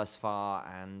well thus far,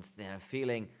 and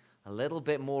feeling a little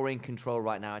bit more in control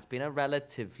right now. It's been a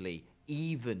relatively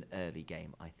even early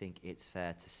game, I think it's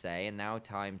fair to say, and now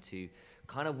time to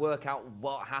kind of work out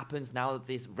what happens now that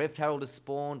this Rift Herald has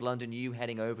spawned. London U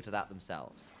heading over to that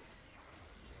themselves.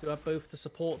 Do have both the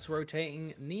supports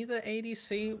rotating. Neither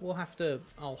ADC will have to...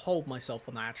 I'll hold myself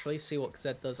on that, actually, see what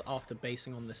Zed does after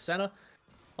basing on the center.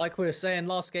 Like we were saying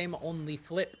last game on the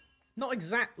flip, not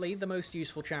exactly the most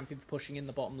useful champion for pushing in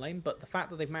the bottom lane, but the fact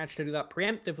that they've managed to do that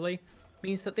preemptively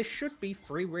means that this should be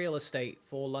free real estate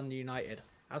for London United.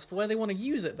 As for where they want to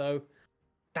use it, though,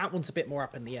 that one's a bit more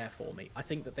up in the air for me. I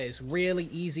think that there's really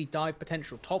easy dive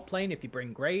potential top lane if you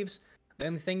bring Graves. The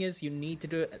only thing is, you need to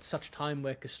do it at such a time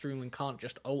where Castrulin can't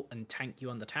just ult and tank you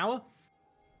on the tower.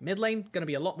 Mid lane, going to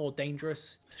be a lot more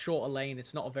dangerous. Shorter lane,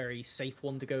 it's not a very safe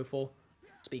one to go for.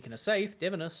 Speaking of safe,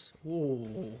 Divinus,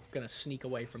 ooh, going to sneak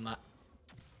away from that.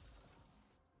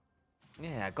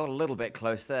 Yeah, got a little bit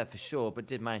close there for sure, but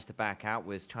did manage to back out,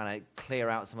 was trying to clear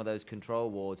out some of those control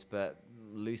wards, but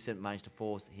Lucent managed to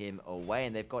force him away,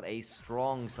 and they've got a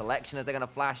strong selection as they're going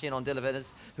to flash in on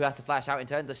Divinus, who has to flash out in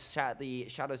turn. The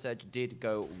Shadow Surge did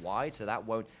go wide, so that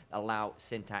won't allow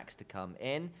Syntax to come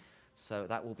in. So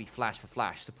that will be flash for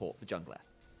flash support for jungler.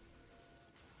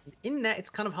 In net, it's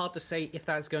kind of hard to say if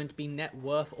that's going to be net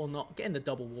worth or not. Getting the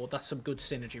double ward, that's some good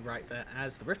synergy right there,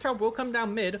 as the Rift Herald will come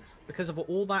down mid because of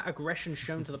all that aggression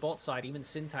shown to the bot side, even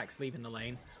Syntax leaving the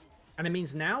lane. And it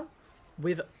means now,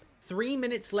 with 3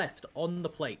 minutes left on the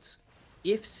plates,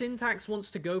 if Syntax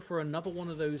wants to go for another one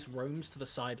of those roams to the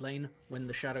side lane when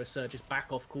the Shadow Surge is back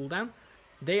off cooldown,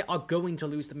 they are going to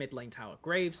lose the mid lane tower.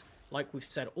 Graves, like we've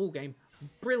said all game,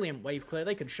 brilliant wave clear.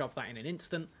 They can shove that in an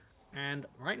instant. And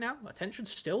right now,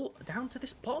 attention's still down to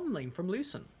this bottom lane from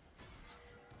Lucent.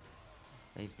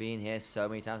 They've been here so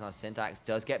many times now. Syntax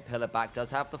does get pillar back,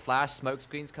 does have the flash. Smoke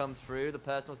screens come through. The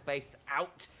personal space is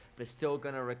out, but it's still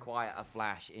going to require a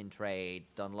flash in trade.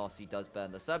 Dunlossie does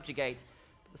burn the Subjugate.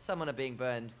 But the Summoner being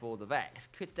burned for the Vex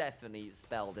could definitely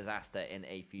spell disaster in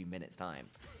a few minutes' time.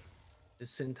 The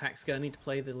Syntax going to need to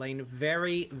play the lane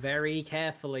very, very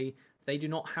carefully. If they do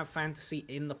not have Fantasy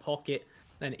in the pocket,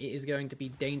 then it is going to be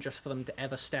dangerous for them to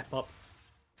ever step up.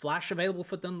 Flash available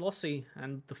for Dunlossie,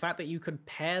 and the fact that you could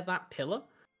pair that pillar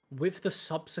with the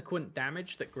subsequent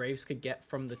damage that Graves could get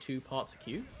from the 2 parts of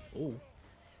Q. Ooh.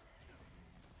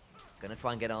 Gonna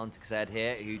try and get on to Zed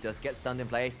here, who does get stunned in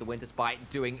place. The Winter Spite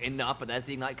doing enough, but there's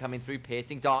the Ignite coming through,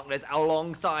 piercing darkness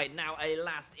alongside. Now a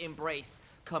last embrace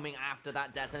coming after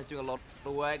that. Death Sentence doing a lot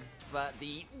of works, but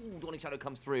the Dawning Shadow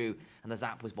comes through, and the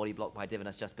Zap was body blocked by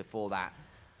Divinus just before that.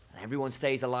 And everyone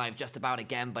stays alive just about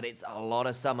again, but it's a lot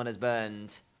of Summoners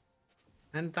burned.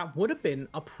 And that would have been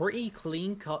a pretty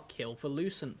clean-cut kill for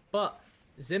Lucent, but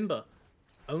Zimba,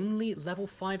 only level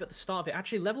 5 at the start of it.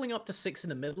 Actually, leveling up to 6 in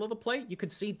the middle of the play, you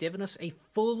could see Divinus a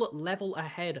full level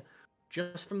ahead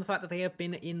just from the fact that they have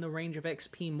been in the range of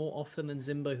XP more often than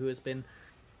Zimba, who has been,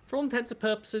 for all intents and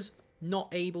purposes, not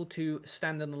able to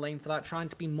stand in the lane for that, trying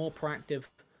to be more proactive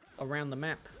around the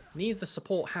map. Neither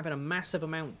support having a massive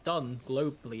amount done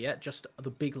globally yet, just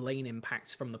the big lane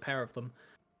impacts from the pair of them.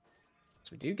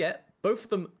 So we do get both of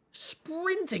them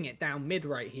sprinting it down mid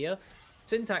right here.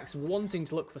 Syntax wanting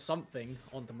to look for something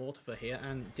onto Mortifer here,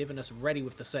 and Divinus ready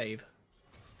with the save.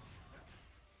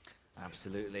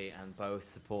 Absolutely, and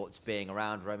both supports being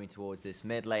around, roaming towards this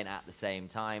mid lane at the same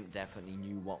time. Definitely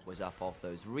knew what was up off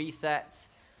those resets.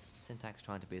 Syntax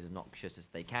trying to be as obnoxious as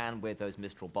they can with those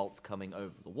Mistral bolts coming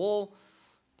over the wall.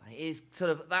 But it is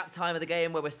sort of that time of the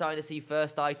game where we're starting to see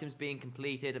first items being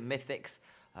completed, and mythics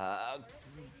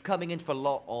coming in for a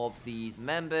lot of these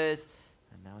members.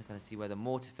 And now we're going to see whether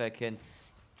Mortifer can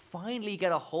finally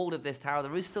get a hold of this tower.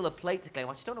 There is still a plate to claim.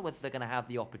 I just don't know whether they're going to have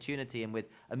the opportunity. And with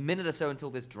a minute or so until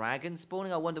this dragon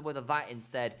spawning, I wonder whether that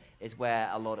instead is where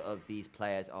a lot of these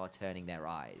players are turning their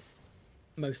eyes.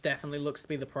 Most definitely looks to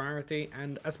be the priority.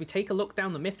 And as we take a look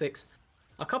down the mythics,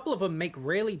 a couple of them make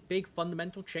really big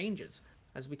fundamental changes.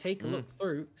 As we take a look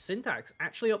through, Syntax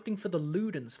actually opting for the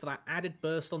Ludens for that added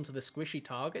burst onto the squishy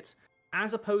targets,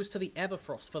 as opposed to the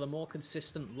Everfrost for the more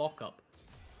consistent lockup.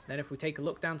 Then if we take a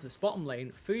look down to this bottom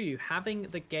lane, Fuyu having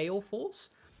the Gale Force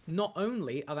not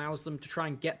only allows them to try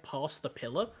and get past the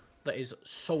pillar that is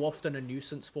so often a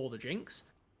nuisance for the Jinx,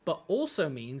 but also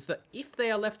means that if they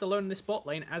are left alone in this bot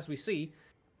lane, as we see,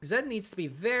 Zed needs to be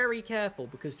very careful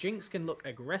because Jinx can look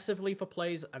aggressively for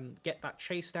plays and get that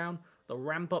chase down. The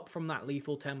ramp up from that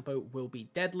lethal tempo will be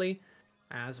deadly,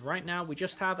 as right now we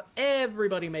just have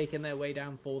everybody making their way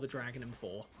down for the Dragon and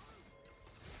 4.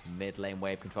 Mid lane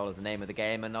wave control is the name of the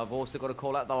game, and I've also got to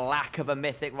call out the lack of a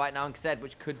mythic right now in Zed,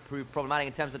 which could prove problematic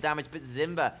in terms of damage, but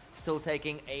Zimba still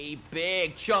taking a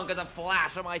big chunk as a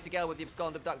flash from Icygale with the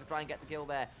Abscond Abduct to try and get the kill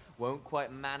there. Won't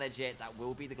quite manage it. That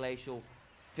will be the Glacial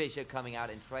Fissure coming out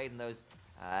in trade, and those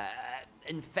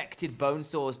infected bone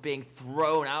sores being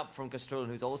thrown out from Castrullan,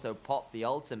 who's also popped the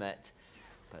ultimate.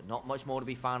 But not much more to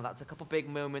be found. That's a couple big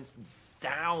moments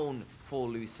down for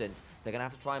Lucent. They're going to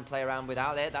have to try and play around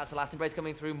without it. That's the last embrace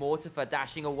coming through. Mortifer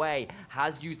dashing away.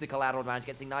 Has used the collateral advantage.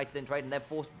 Gets ignited in trade, and they're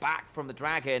forced back from the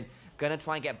Dragon. Going to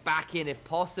try and get back in if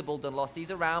possible.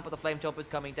 Dunlossie's around, but the Flame Chomper's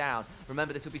coming down.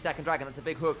 Remember, this would be second Dragon. That's a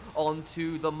big hook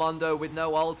onto the Mundo with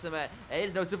no ultimate. There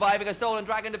is no surviving a stolen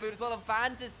Dragon to boot as well. And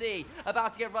Fantasy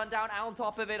about to get run down on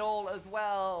top of it all as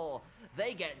well.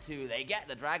 They get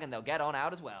the Dragon. They'll get on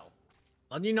out as well.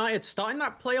 United starting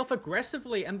that playoff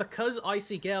aggressively, and because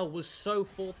Icygale was so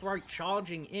forthright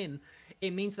charging in,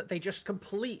 it means that they just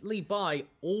completely buy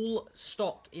all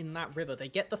stock in that river. They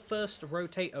get the first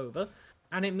rotate over,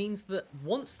 and it means that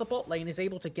once the bot lane is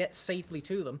able to get safely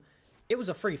to them, it was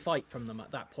a free fight from them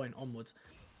at that point onwards.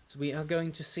 So we are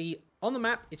going to see on the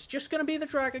map, it's just going to be the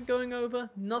Dragon going over.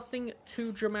 Nothing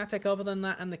too dramatic other than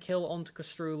that, and the kill onto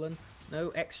Castrullan. No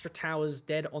extra towers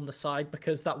dead on the side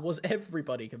because that was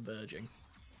everybody converging.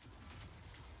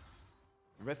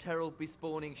 Rift Herald will be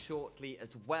spawning shortly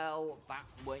as well. That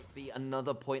might be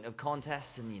another point of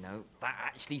contest, and you know, that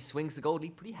actually swings the gold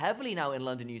lead pretty heavily now in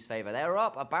London News' favor. They're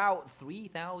up about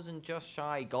 3,000 just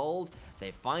shy gold.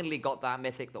 They finally got that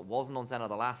mythic that wasn't on center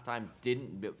the last time,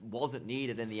 wasn't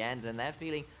needed in the end, and they're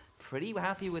feeling pretty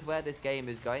happy with where this game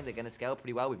is going. They're going to scale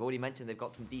pretty well. We've already mentioned they've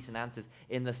got some decent answers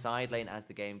in the side lane as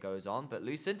the game goes on, but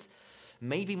Lucent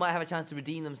maybe might have a chance to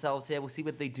redeem themselves here. We'll see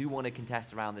whether they do want to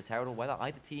contest around this Herald, or whether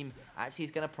either team actually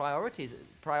is going to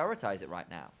prioritize it right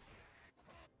now.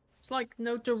 It's like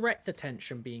no direct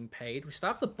attention being paid. We still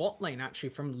have the bot lane actually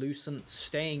from Lucent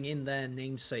staying in their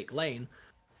namesake lane.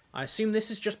 I assume this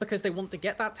is just because they want to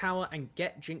get that tower and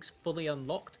get Jinx fully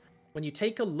unlocked. When you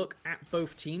take a look at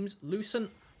both teams, Lucent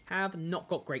have not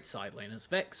got great side laners.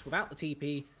 Vex, without the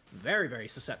TP, very, very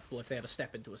susceptible if they ever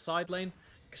step into a side lane.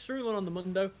 Castrullan on the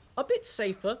Mundo, a bit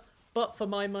safer, but for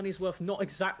my money's worth, not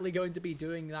exactly going to be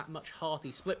doing that much hearty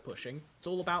split pushing. It's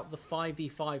all about the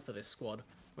 5v5 for this squad.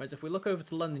 Whereas if we look over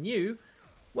to London U,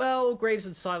 well, Graves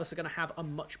and Silas are going to have a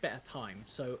much better time.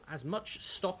 So as much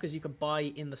stock as you can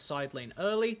buy in the side lane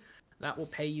early, that will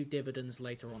pay you dividends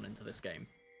later on into this game.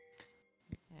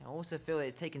 I also feel that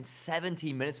it's taken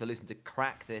 17 minutes for Lucent to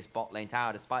crack this bot lane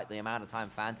tower, despite the amount of time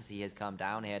Fantasy has come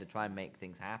down here to try and make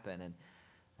things happen. And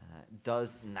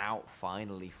does now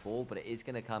finally fall, but it is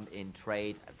going to come in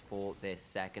trade for this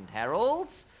second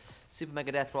Herald. Super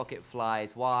Mega Death Rocket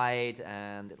flies wide,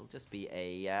 and it'll just be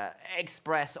a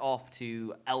express off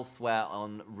to elsewhere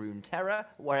on Runeterra,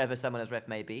 wherever Summoner's Rift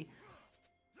may be.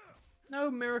 No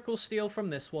miracle steal from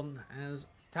this one, as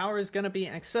tower is going to be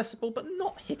accessible but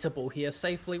not hittable here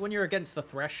safely when you're against the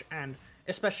Thresh, and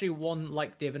especially one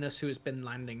like Divinus who has been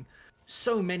landing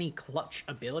so many clutch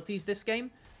abilities this game.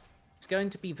 It's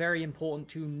going to be very important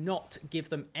to not give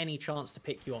them any chance to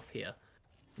pick you off here.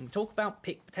 When we talk about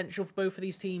pick potential for both of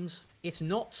these teams, it's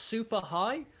not super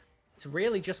high. It's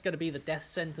really just going to be the Death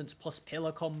Sentence plus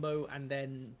Pillar combo and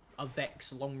then a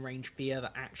Vex long-range Fear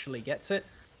that actually gets it.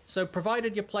 So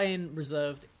provided you're playing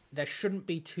reserved, there shouldn't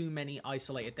be too many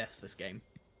isolated deaths this game.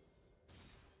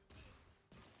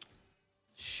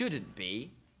 Shouldn't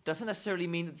be. Doesn't necessarily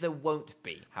mean that there won't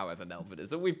be, however, Melvin.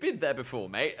 So we've been there before,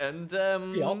 mate, and it's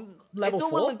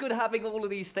all well and good having all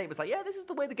of these statements like, yeah, this is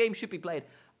the way the game should be played.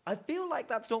 I feel like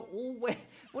that's not always...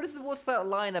 What's that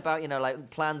line about, you know,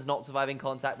 like, plans not surviving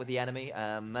contact with the enemy?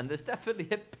 And there's definitely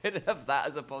a bit of that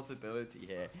as a possibility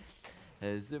here.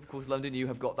 As, of course, London, you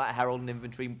have got that Herald in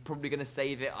inventory, probably going to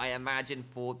save it, I imagine,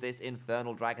 for this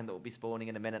Infernal Dragon that will be spawning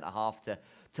in a minute and a half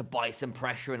to buy some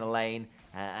pressure in a lane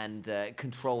and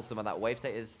control some of that wave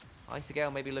state. As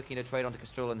Icegale maybe looking to trade onto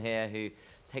Castrullan here, who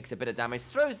takes a bit of damage,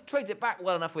 trades it back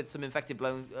well enough with some infected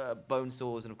bone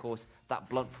sores, and, of course, that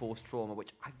Blunt Force Trauma,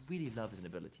 which I really love as an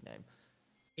ability name.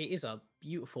 It is a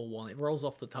beautiful one. It rolls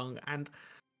off the tongue, and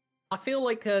I feel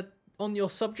like... on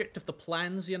your subject of the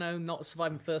plans, you know, not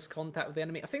surviving first contact with the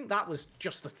enemy, I think that was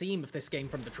just the theme of this game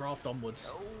from the draft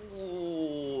onwards.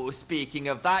 Oh, speaking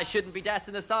of that, shouldn't be deaths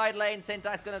in the side lane.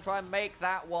 Syntax going to try and make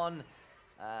that one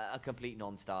a complete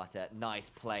non-starter.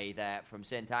 Nice play there from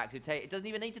Syntax. It doesn't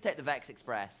even need to take the Vex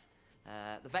Express.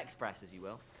 The Vex Express, as you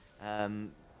will.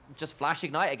 Just Flash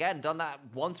Ignite again. Done that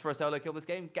once for a solo kill this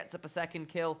game. Gets up a second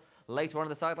kill. Later on in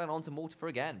the sideline, onto Mortifer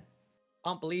again.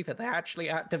 Can't believe it. They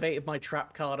actually activated my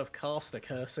trap card of Caster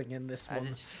cursing in this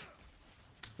one.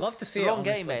 Love to see it. Wrong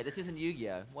game, mate. This isn't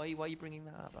Yu-Gi-Oh. Why are you bringing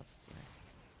that up? That's,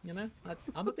 you know,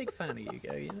 I'm a big fan of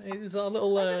Yu-Gi-Oh. You know, it's our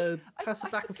little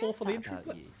passive back and forth on the intro.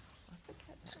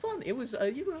 It's fun. It was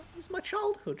it was my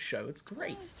childhood show. It's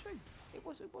great. No, it's true. It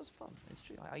was fun. It's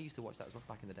true. I used to watch that as well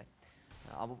back in the day.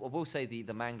 I will say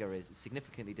the manga is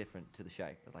significantly different to the show.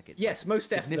 Like it's yes, most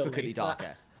significantly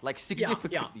darker. Like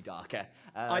significantly darker.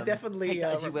 I definitely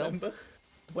remember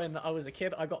when I was a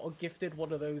kid, I got gifted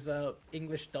one of those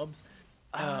English dubs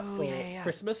for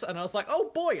Christmas, and I was like, oh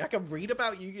boy, I can read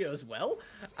about Yu-Gi-Oh as well.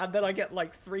 And then I get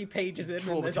like 3 pages in,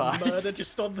 and there's a murder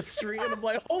just on the street, and I'm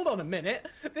like, hold on a minute,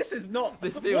 this is not.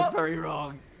 This feels very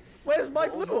wrong. Where's my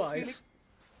blue eyes?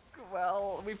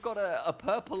 Well, we've got a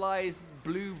purpleized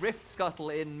blue Rift Scuttle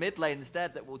in mid lane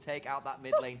instead that will take out that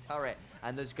mid lane turret.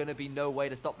 And there's going to be no way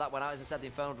to stop that one out. As I said, the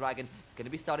Infernal Dragon going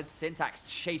to be started. Syntax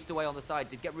chased away on the side.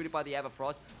 Did get rooted by the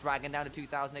Everfrost. Dragon down to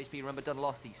 2,000 HP. Remember,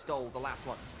 Dunlossie stole the last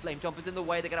one. Flame Jumper's in the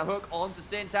way. They're going to hook onto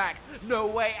Syntax. No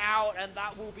way out. And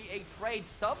that will be a trade.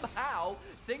 Somehow,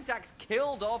 Syntax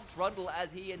killed off Trundle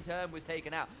as he in turn was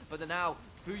taken out. But they're now...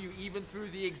 Fuyu, even through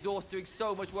the exhaust, doing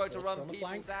so much work to run people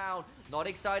down. Not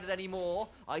excited anymore.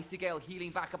 Icegale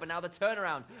healing back up, and now the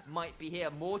turnaround might be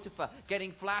here. Mortifer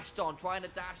getting flashed on, trying to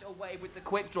dash away with the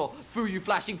quick draw. Fuyu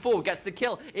flashing forward, gets the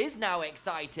kill, is now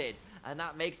excited. And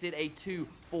that makes it a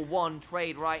 2-for-1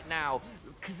 trade right now.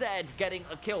 Zed getting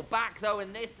a kill back, though,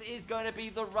 and this is going to be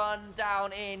the run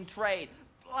down in trade.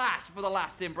 Flash for the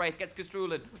last embrace, gets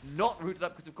Castrullan not rooted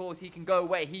up because, of course, he can go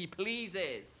away. He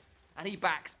pleases. And he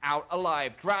backs out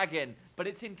alive. Dragon, but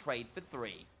it's in trade for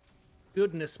 3.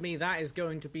 Goodness me, that is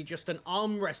going to be just an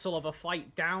arm wrestle of a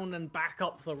fight down and back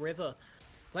up the river.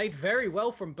 Played very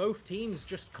well from both teams,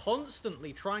 just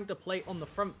constantly trying to play on the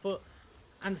front foot.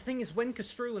 And the thing is, when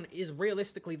Castrullan is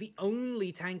realistically the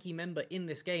only tanky member in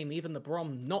this game, even the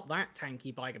Brom not that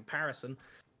tanky by comparison,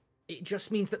 it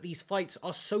just means that these fights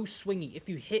are so swingy. If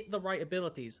you hit the right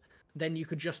abilities, then you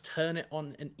could just turn it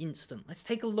on an instant. Let's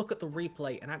take a look at the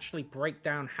replay and actually break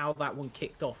down how that one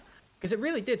kicked off. Because it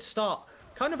really did start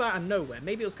kind of out of nowhere.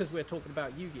 Maybe it was because we were talking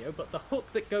about Yu-Gi-Oh! But the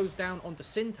hook that goes down onto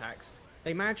Syntax,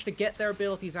 they managed to get their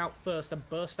abilities out first and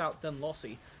burst out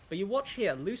Dunlossie. But you watch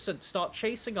here, Lucent start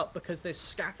chasing up because there's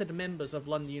scattered members of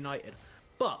London United.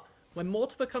 But when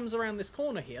Mortifer comes around this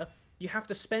corner here, you have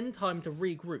to spend time to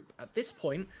regroup. At this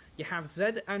point, you have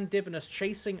Zed and Divinus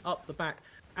chasing up the back,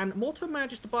 and Mortifer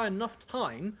manages to buy enough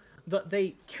time that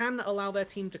they can allow their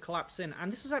team to collapse in.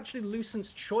 And this was actually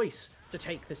Lucent's choice to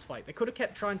take this fight. They could have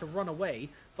kept trying to run away,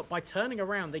 but by turning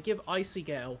around, they give Icy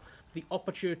Gale the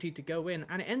opportunity to go in.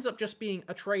 And it ends up just being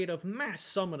a trade of mass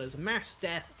summoners, mass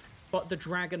death, but the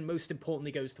dragon, most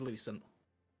importantly, goes to Lucent.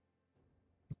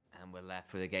 And we're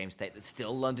left with a game state that's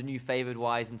still London U favored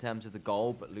wise in terms of the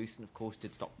goal, but Lucent, of course,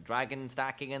 did stop the dragon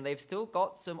stacking, and they've still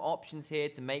got some options here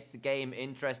to make the game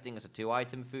interesting. As a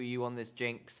 2-item Fuyu on this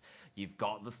Jinx, you've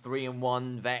got the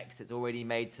 3-in-1 Vex. It's already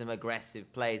made some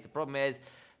aggressive plays. The problem is,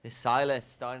 this Silas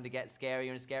starting to get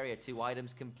scarier and scarier. 2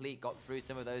 items complete, got through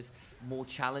some of those more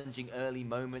challenging early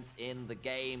moments in the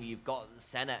game. You've got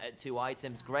Senna at 2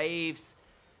 items. Graves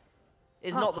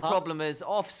is not the problem, as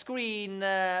off-screen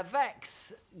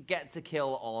Vex gets a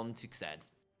kill on Tuxed.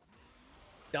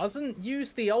 Doesn't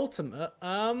use the ultimate.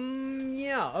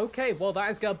 Yeah, okay. Well, that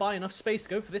is going to buy enough space to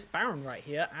go for this Baron right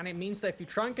here, and it means that if you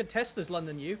try and contest as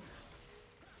London U,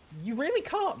 you really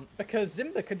can't, because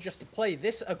Zimba could just play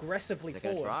this aggressively forward.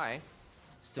 They're going to try.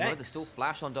 There's still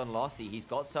flash on Don Lossie. He's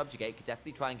got Subjugate, could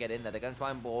definitely try and get in there. They're going to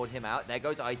try and board him out. There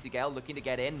goes Icy Gale looking to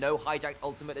get in. No hijacked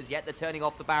ultimate as yet. They're turning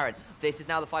off the Baron. This is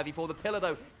now the 5v4. The Pillar,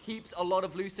 though, keeps a lot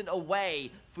of Lucent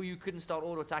away. Fuyu couldn't start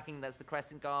auto-attacking. That's the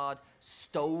Crescent Guard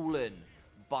stolen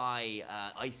by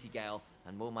Icy Gale,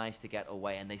 and will manage to get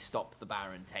away, and they stop the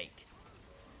Baron take.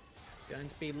 Going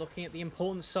to be looking at the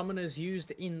important summoners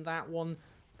used in that one.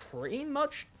 Pretty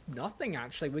much nothing,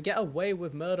 actually. We get away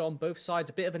with murder on both sides.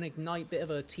 A bit of an ignite, bit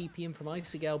of a TP in from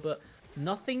Icy Gale, but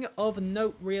nothing of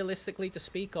note realistically to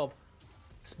speak of.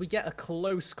 So we get a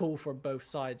close call from both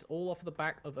sides, all off the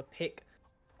back of a pick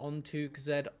onto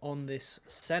Zed on this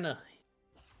Senna.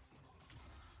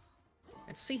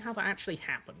 Let's see how that actually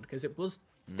happened, because it was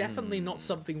definitely not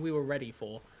something we were ready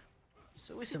for.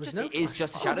 So is it is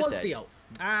just a Shadow Surge.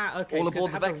 Okay, all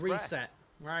aboard the Vex Vex reset.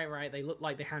 Right. They look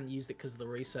like they hadn't used it because of the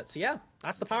reset. So yeah,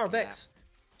 that's the power of Vex.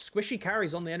 Squishy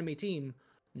carries on the enemy team.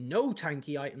 No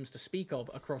tanky items to speak of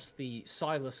across the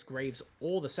Silas, Graves,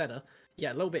 or the Senna.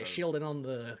 Yeah, a little bit of shielding on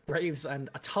the Graves and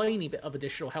a tiny bit of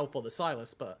additional health for the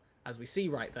Silas. But as we see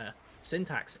right there,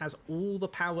 Syntax has all the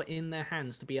power in their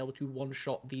hands to be able to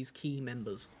one-shot these key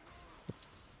members.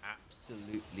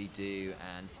 Absolutely do,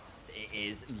 and it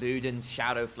is Luden's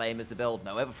Shadow Flame as the build.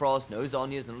 No Everfrost, no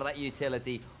Zhonya's, none of that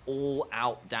utility. All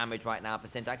out damage right now for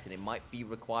Syntax, and it might be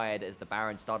required as the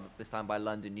Baron started this time by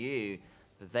London U.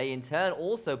 But they in turn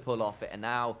also pull off it, and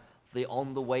now the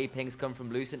on-the-way pings come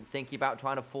from Lucent, thinking about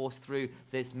trying to force through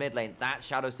this mid lane. That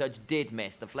Shadow Surge did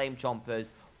miss. The Flame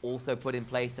Chompers also put in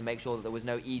place to make sure that there was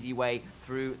no easy way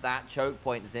through that choke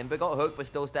point. Zimba got hooked, but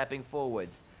still stepping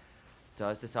forwards.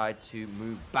 Does decide to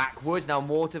move backwards. Now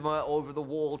Mortimer over the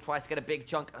wall, tries to get a big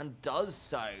chunk and does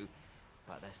so.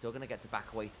 But they're still going to get to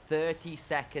back away. 30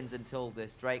 seconds until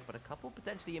this Drake, but a couple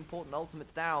potentially important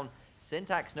ultimates down.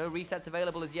 Syntax, no resets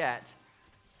available as yet.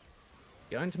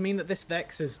 Going to mean that this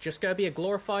Vex is just going to be a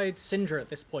glorified Syndra at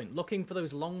this point, looking for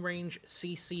those long-range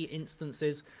CC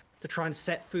instances to try and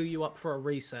set Fuyu up for a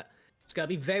reset. It's going to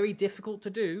be very difficult to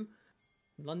do.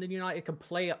 London United can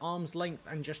play at arm's length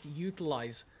and just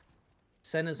utilize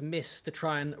Senna's miss to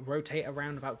try and rotate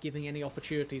around without giving any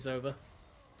opportunities over.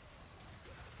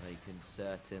 They can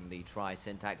certainly try.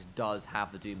 Syntax does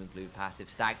have the Doom and Gloom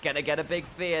passive stack. Gonna get a big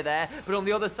fear there. But on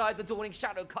the other side, the Dawning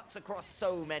Shadow cuts across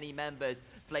so many members.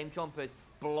 Flame Chompers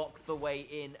block the way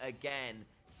in again.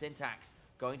 Syntax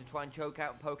going to try and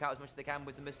poke out as much as they can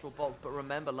with the Mistral Bolts. But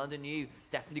remember, London U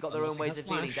definitely got their own ways of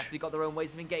dealing, definitely got their own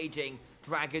ways of engaging.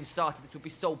 Dragon started. This would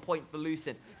be sole point for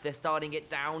Lucent. They're starting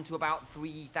it down to about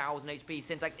 3,000 HP.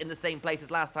 Syntax in the same place as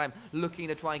last time, looking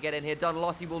to try and get in here.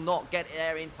 Dunlossie will not get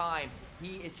there in time.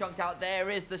 He is chunked out.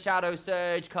 There is the Shadow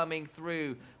Surge coming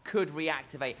through. Could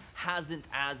reactivate. Hasn't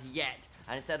as yet.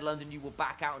 And instead, London U will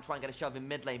back out and try and get a shove in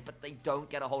mid lane. But they don't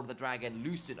get a hold of the Dragon.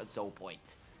 Lucent at sole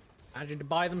point. Managing to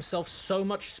buy themselves so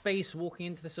much space walking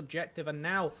into this objective, and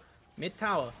now mid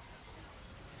tower.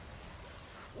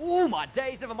 Oh my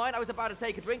days, never mind. I was about to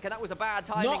take a drink, and that was a bad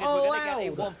timing. As we're going to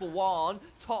get a 1-for-1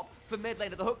 top for mid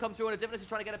lane. The hook comes through on a Divinus who's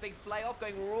trying to get a big flay off,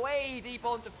 going way deep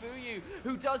onto Fuyu,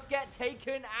 who does get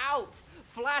taken out.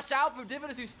 Flash out from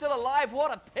Divinus, who's still alive.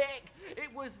 What a pick.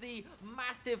 It was the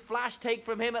massive flash take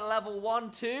from him at level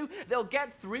 1-2. They'll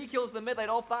get 3 kills in the mid lane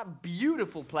off that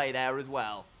beautiful play there as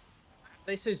well.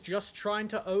 This is just trying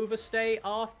to overstay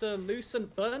after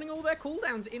Lucent burning all their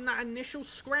cooldowns in that initial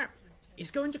scrap. It's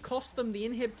going to cost them the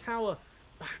inhib tower,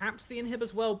 perhaps the inhib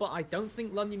as well, but I don't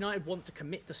think London United want to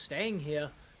commit to staying here.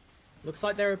 Looks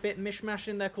like they're a bit mishmash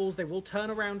in their calls. They will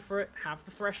turn around for it, have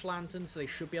the Thresh Lantern, so they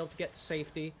should be able to get to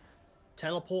safety.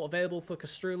 Teleport available for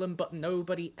Castrulum, but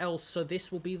nobody else, so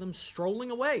this will be them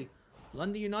strolling away.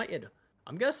 London United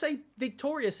I'm going to say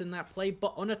victorious in that play,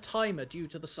 but on a timer due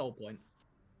to the soul point.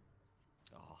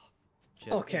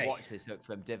 Oh, just watch this hook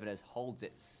from Divinus. Holds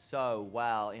it so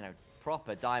well. You know,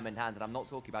 proper diamond hands. And I'm not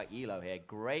talking about Elo here.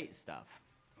 Great stuff.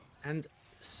 And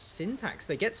Syntax,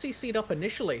 they get CC'd up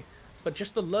initially, but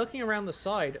just the lurking around the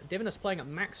side, Divinus playing at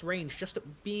max range, just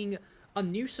being a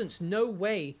nuisance. No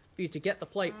way for you to get the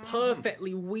play.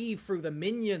 Perfectly weave through the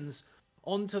minions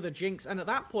onto the Jinx, and at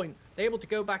that point, they're able to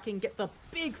go back in, get the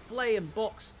big flay and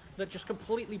box that just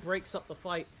completely breaks up the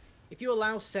fight. If you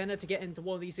allow Senna to get into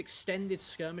one of these extended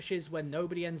skirmishes where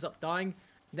nobody ends up dying,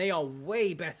 they are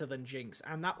way better than Jinx,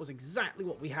 and that was exactly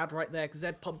what we had right there.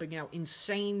 Zed pumping out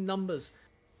insane numbers,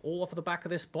 all off of the back of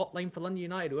this bot lane for London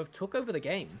United, who have took over the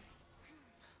game.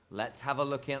 Let's have a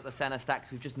look in at the Senna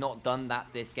stacks. We've just not done that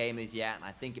this game as yet, and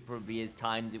I think it probably is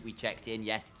time that we checked in.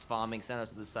 Yes, it's farming Senna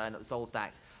to the soul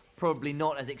stack. Probably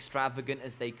not as extravagant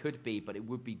as they could be, but it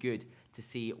would be good to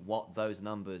see what those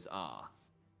numbers are.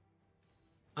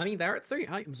 I mean, they're at 3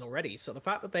 items already, so the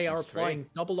fact that they are applying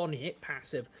double on hit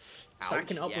passive,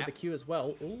 stacking up with the Q as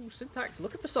well. Ooh, Syntax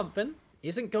looking for something.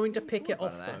 Isn't going to pick it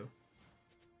off,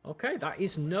 though. Okay, that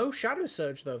is no Shadow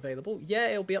Surge, though, available. Yeah,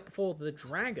 it'll be up before the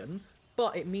Dragon,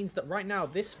 but it means that right now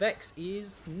this Vex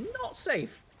is not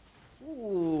safe.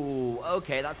 Ooh,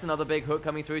 okay, that's another big hook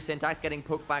coming through. Syntax getting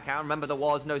poked back out. Remember, there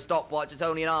was no stopwatch. It's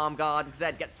only an arm guard.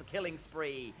 Zed gets the killing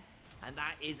spree. And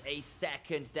that is a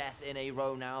second death in a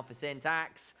row now for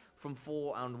Syntax. From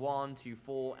 4-1 to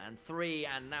 4-3.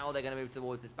 And now they're going to move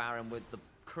towards this Baron with the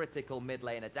critical mid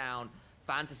laner down.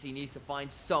 Fantasy needs to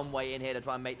find some way in here to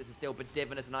try and make this a steal. But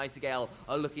Divinus and Isigale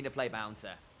are looking to play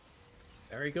bouncer.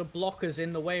 Very good blockers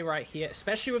in the way right here.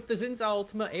 Especially with the Zinza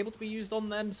ultimate able to be used on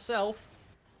themselves.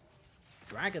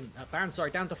 Baron, sorry,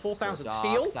 down to 4,000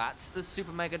 steal. That's the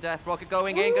super mega death rocket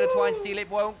going in. Going to try and steal it.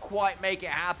 Won't quite make it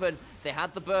happen. They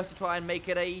had the burst to try and make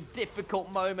it a difficult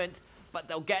moment, but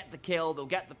they'll get the kill. They'll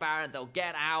get the Baron. They'll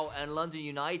get out. And London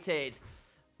United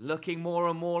looking more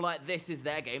and more like this is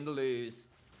their game to lose.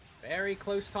 Very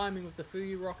close timing with the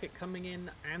Fuyu rocket coming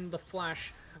in and the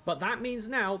flash. But that means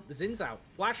now the Zin's out.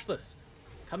 Flashless.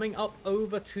 Coming up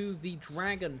over to the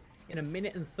Dragon in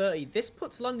 1:30. This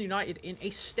puts London United in a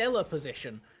stellar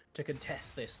position to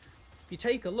contest this. If you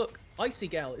take a look,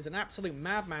 Isigale is an absolute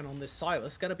madman on this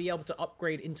Sylas, going to be able to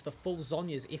upgrade into the full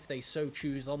Zhonya's if they so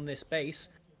choose on this base.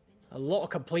 A lot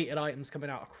of completed items coming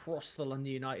out across the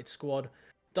London United squad.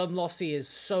 Dunlossie is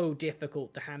so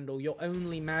difficult to handle. Your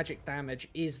only magic damage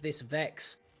is this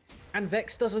Vex. And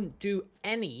Vex doesn't do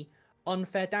any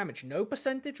unfair damage. No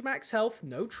percentage max health,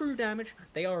 no true damage.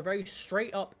 They are a very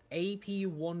straight up AP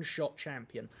one-shot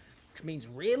champion, which means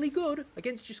really good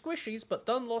against your squishies, but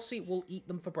Dunlossie will eat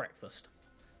them for breakfast.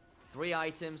 3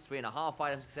 items, 3.5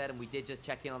 items, said, and we did just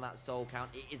check in on that soul count.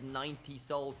 It is 90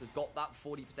 souls, has got that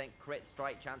 40% crit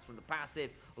strike chance from the passive,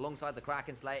 alongside the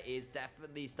Kraken Slayer is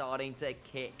definitely starting to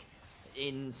kick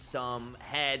in some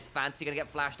heads. Fancy going to get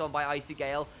flashed on by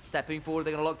Isigale. Stepping forward,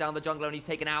 they're going to lock down the jungler, and he's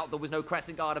taken out. There was no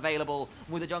Crescent Guard available.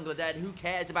 With the jungler dead, who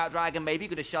cares about Dragon? Maybe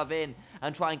going to shove in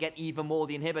and try and get even more.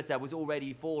 The inhibitor was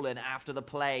already fallen after the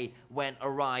play went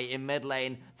awry in mid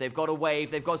lane. They've got a wave.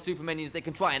 They've got super minions. They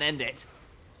can try and end it.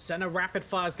 Senna Rapid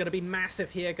Fire is going to be massive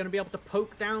here. Going to be able to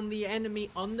poke down the enemy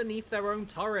underneath their own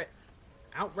turret.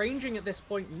 Outranging at this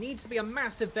point. Needs to be a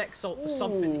massive Vex ult for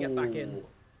something to get back in.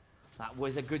 That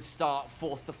was a good start.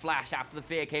 Forced the flash after the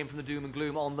fear came from the Doom and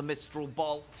Gloom on the Mistral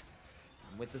Bolt.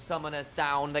 And with the Summoners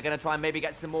down, they're going to try and maybe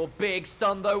get some more. Big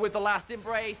stun, though, with the last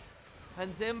embrace.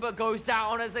 And Zimba goes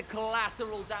down as a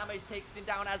collateral damage, takes him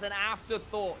down as an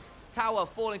afterthought. Tower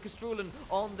falling, Castrulan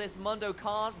on this Mundo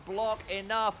can't block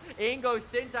enough. In goes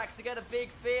Syntax to get a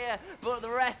big fear, but the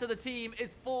rest of the team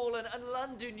is fallen, and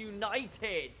London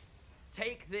United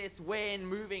take this win,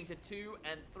 moving to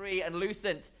 2-3, and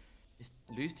Lucent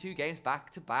lose 2 games back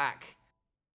to back.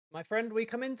 My friend, we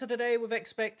come into today with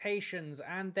expectations,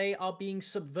 and they are being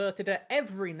subverted at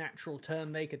every natural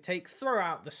turn they could take. Throw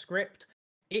out the script.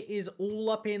 It is all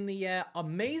up in the air.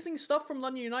 Amazing stuff from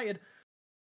London United.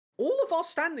 All of our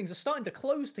standings are starting to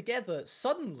close together.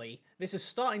 Suddenly, this is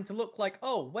starting to look like,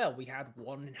 oh, well, we had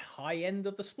one high end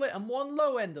of the split and one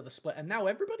low end of the split, and now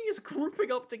everybody is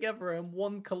grouping up together in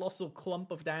one colossal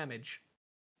clump of damage.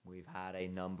 We've had a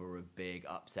number of big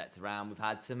upsets around. We've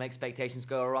had some expectations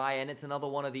go awry, and it's another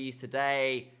one of these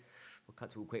today. We'll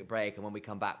cut to a quick break, and when we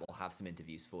come back, we'll have some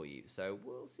interviews for you. So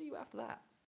we'll see you after that.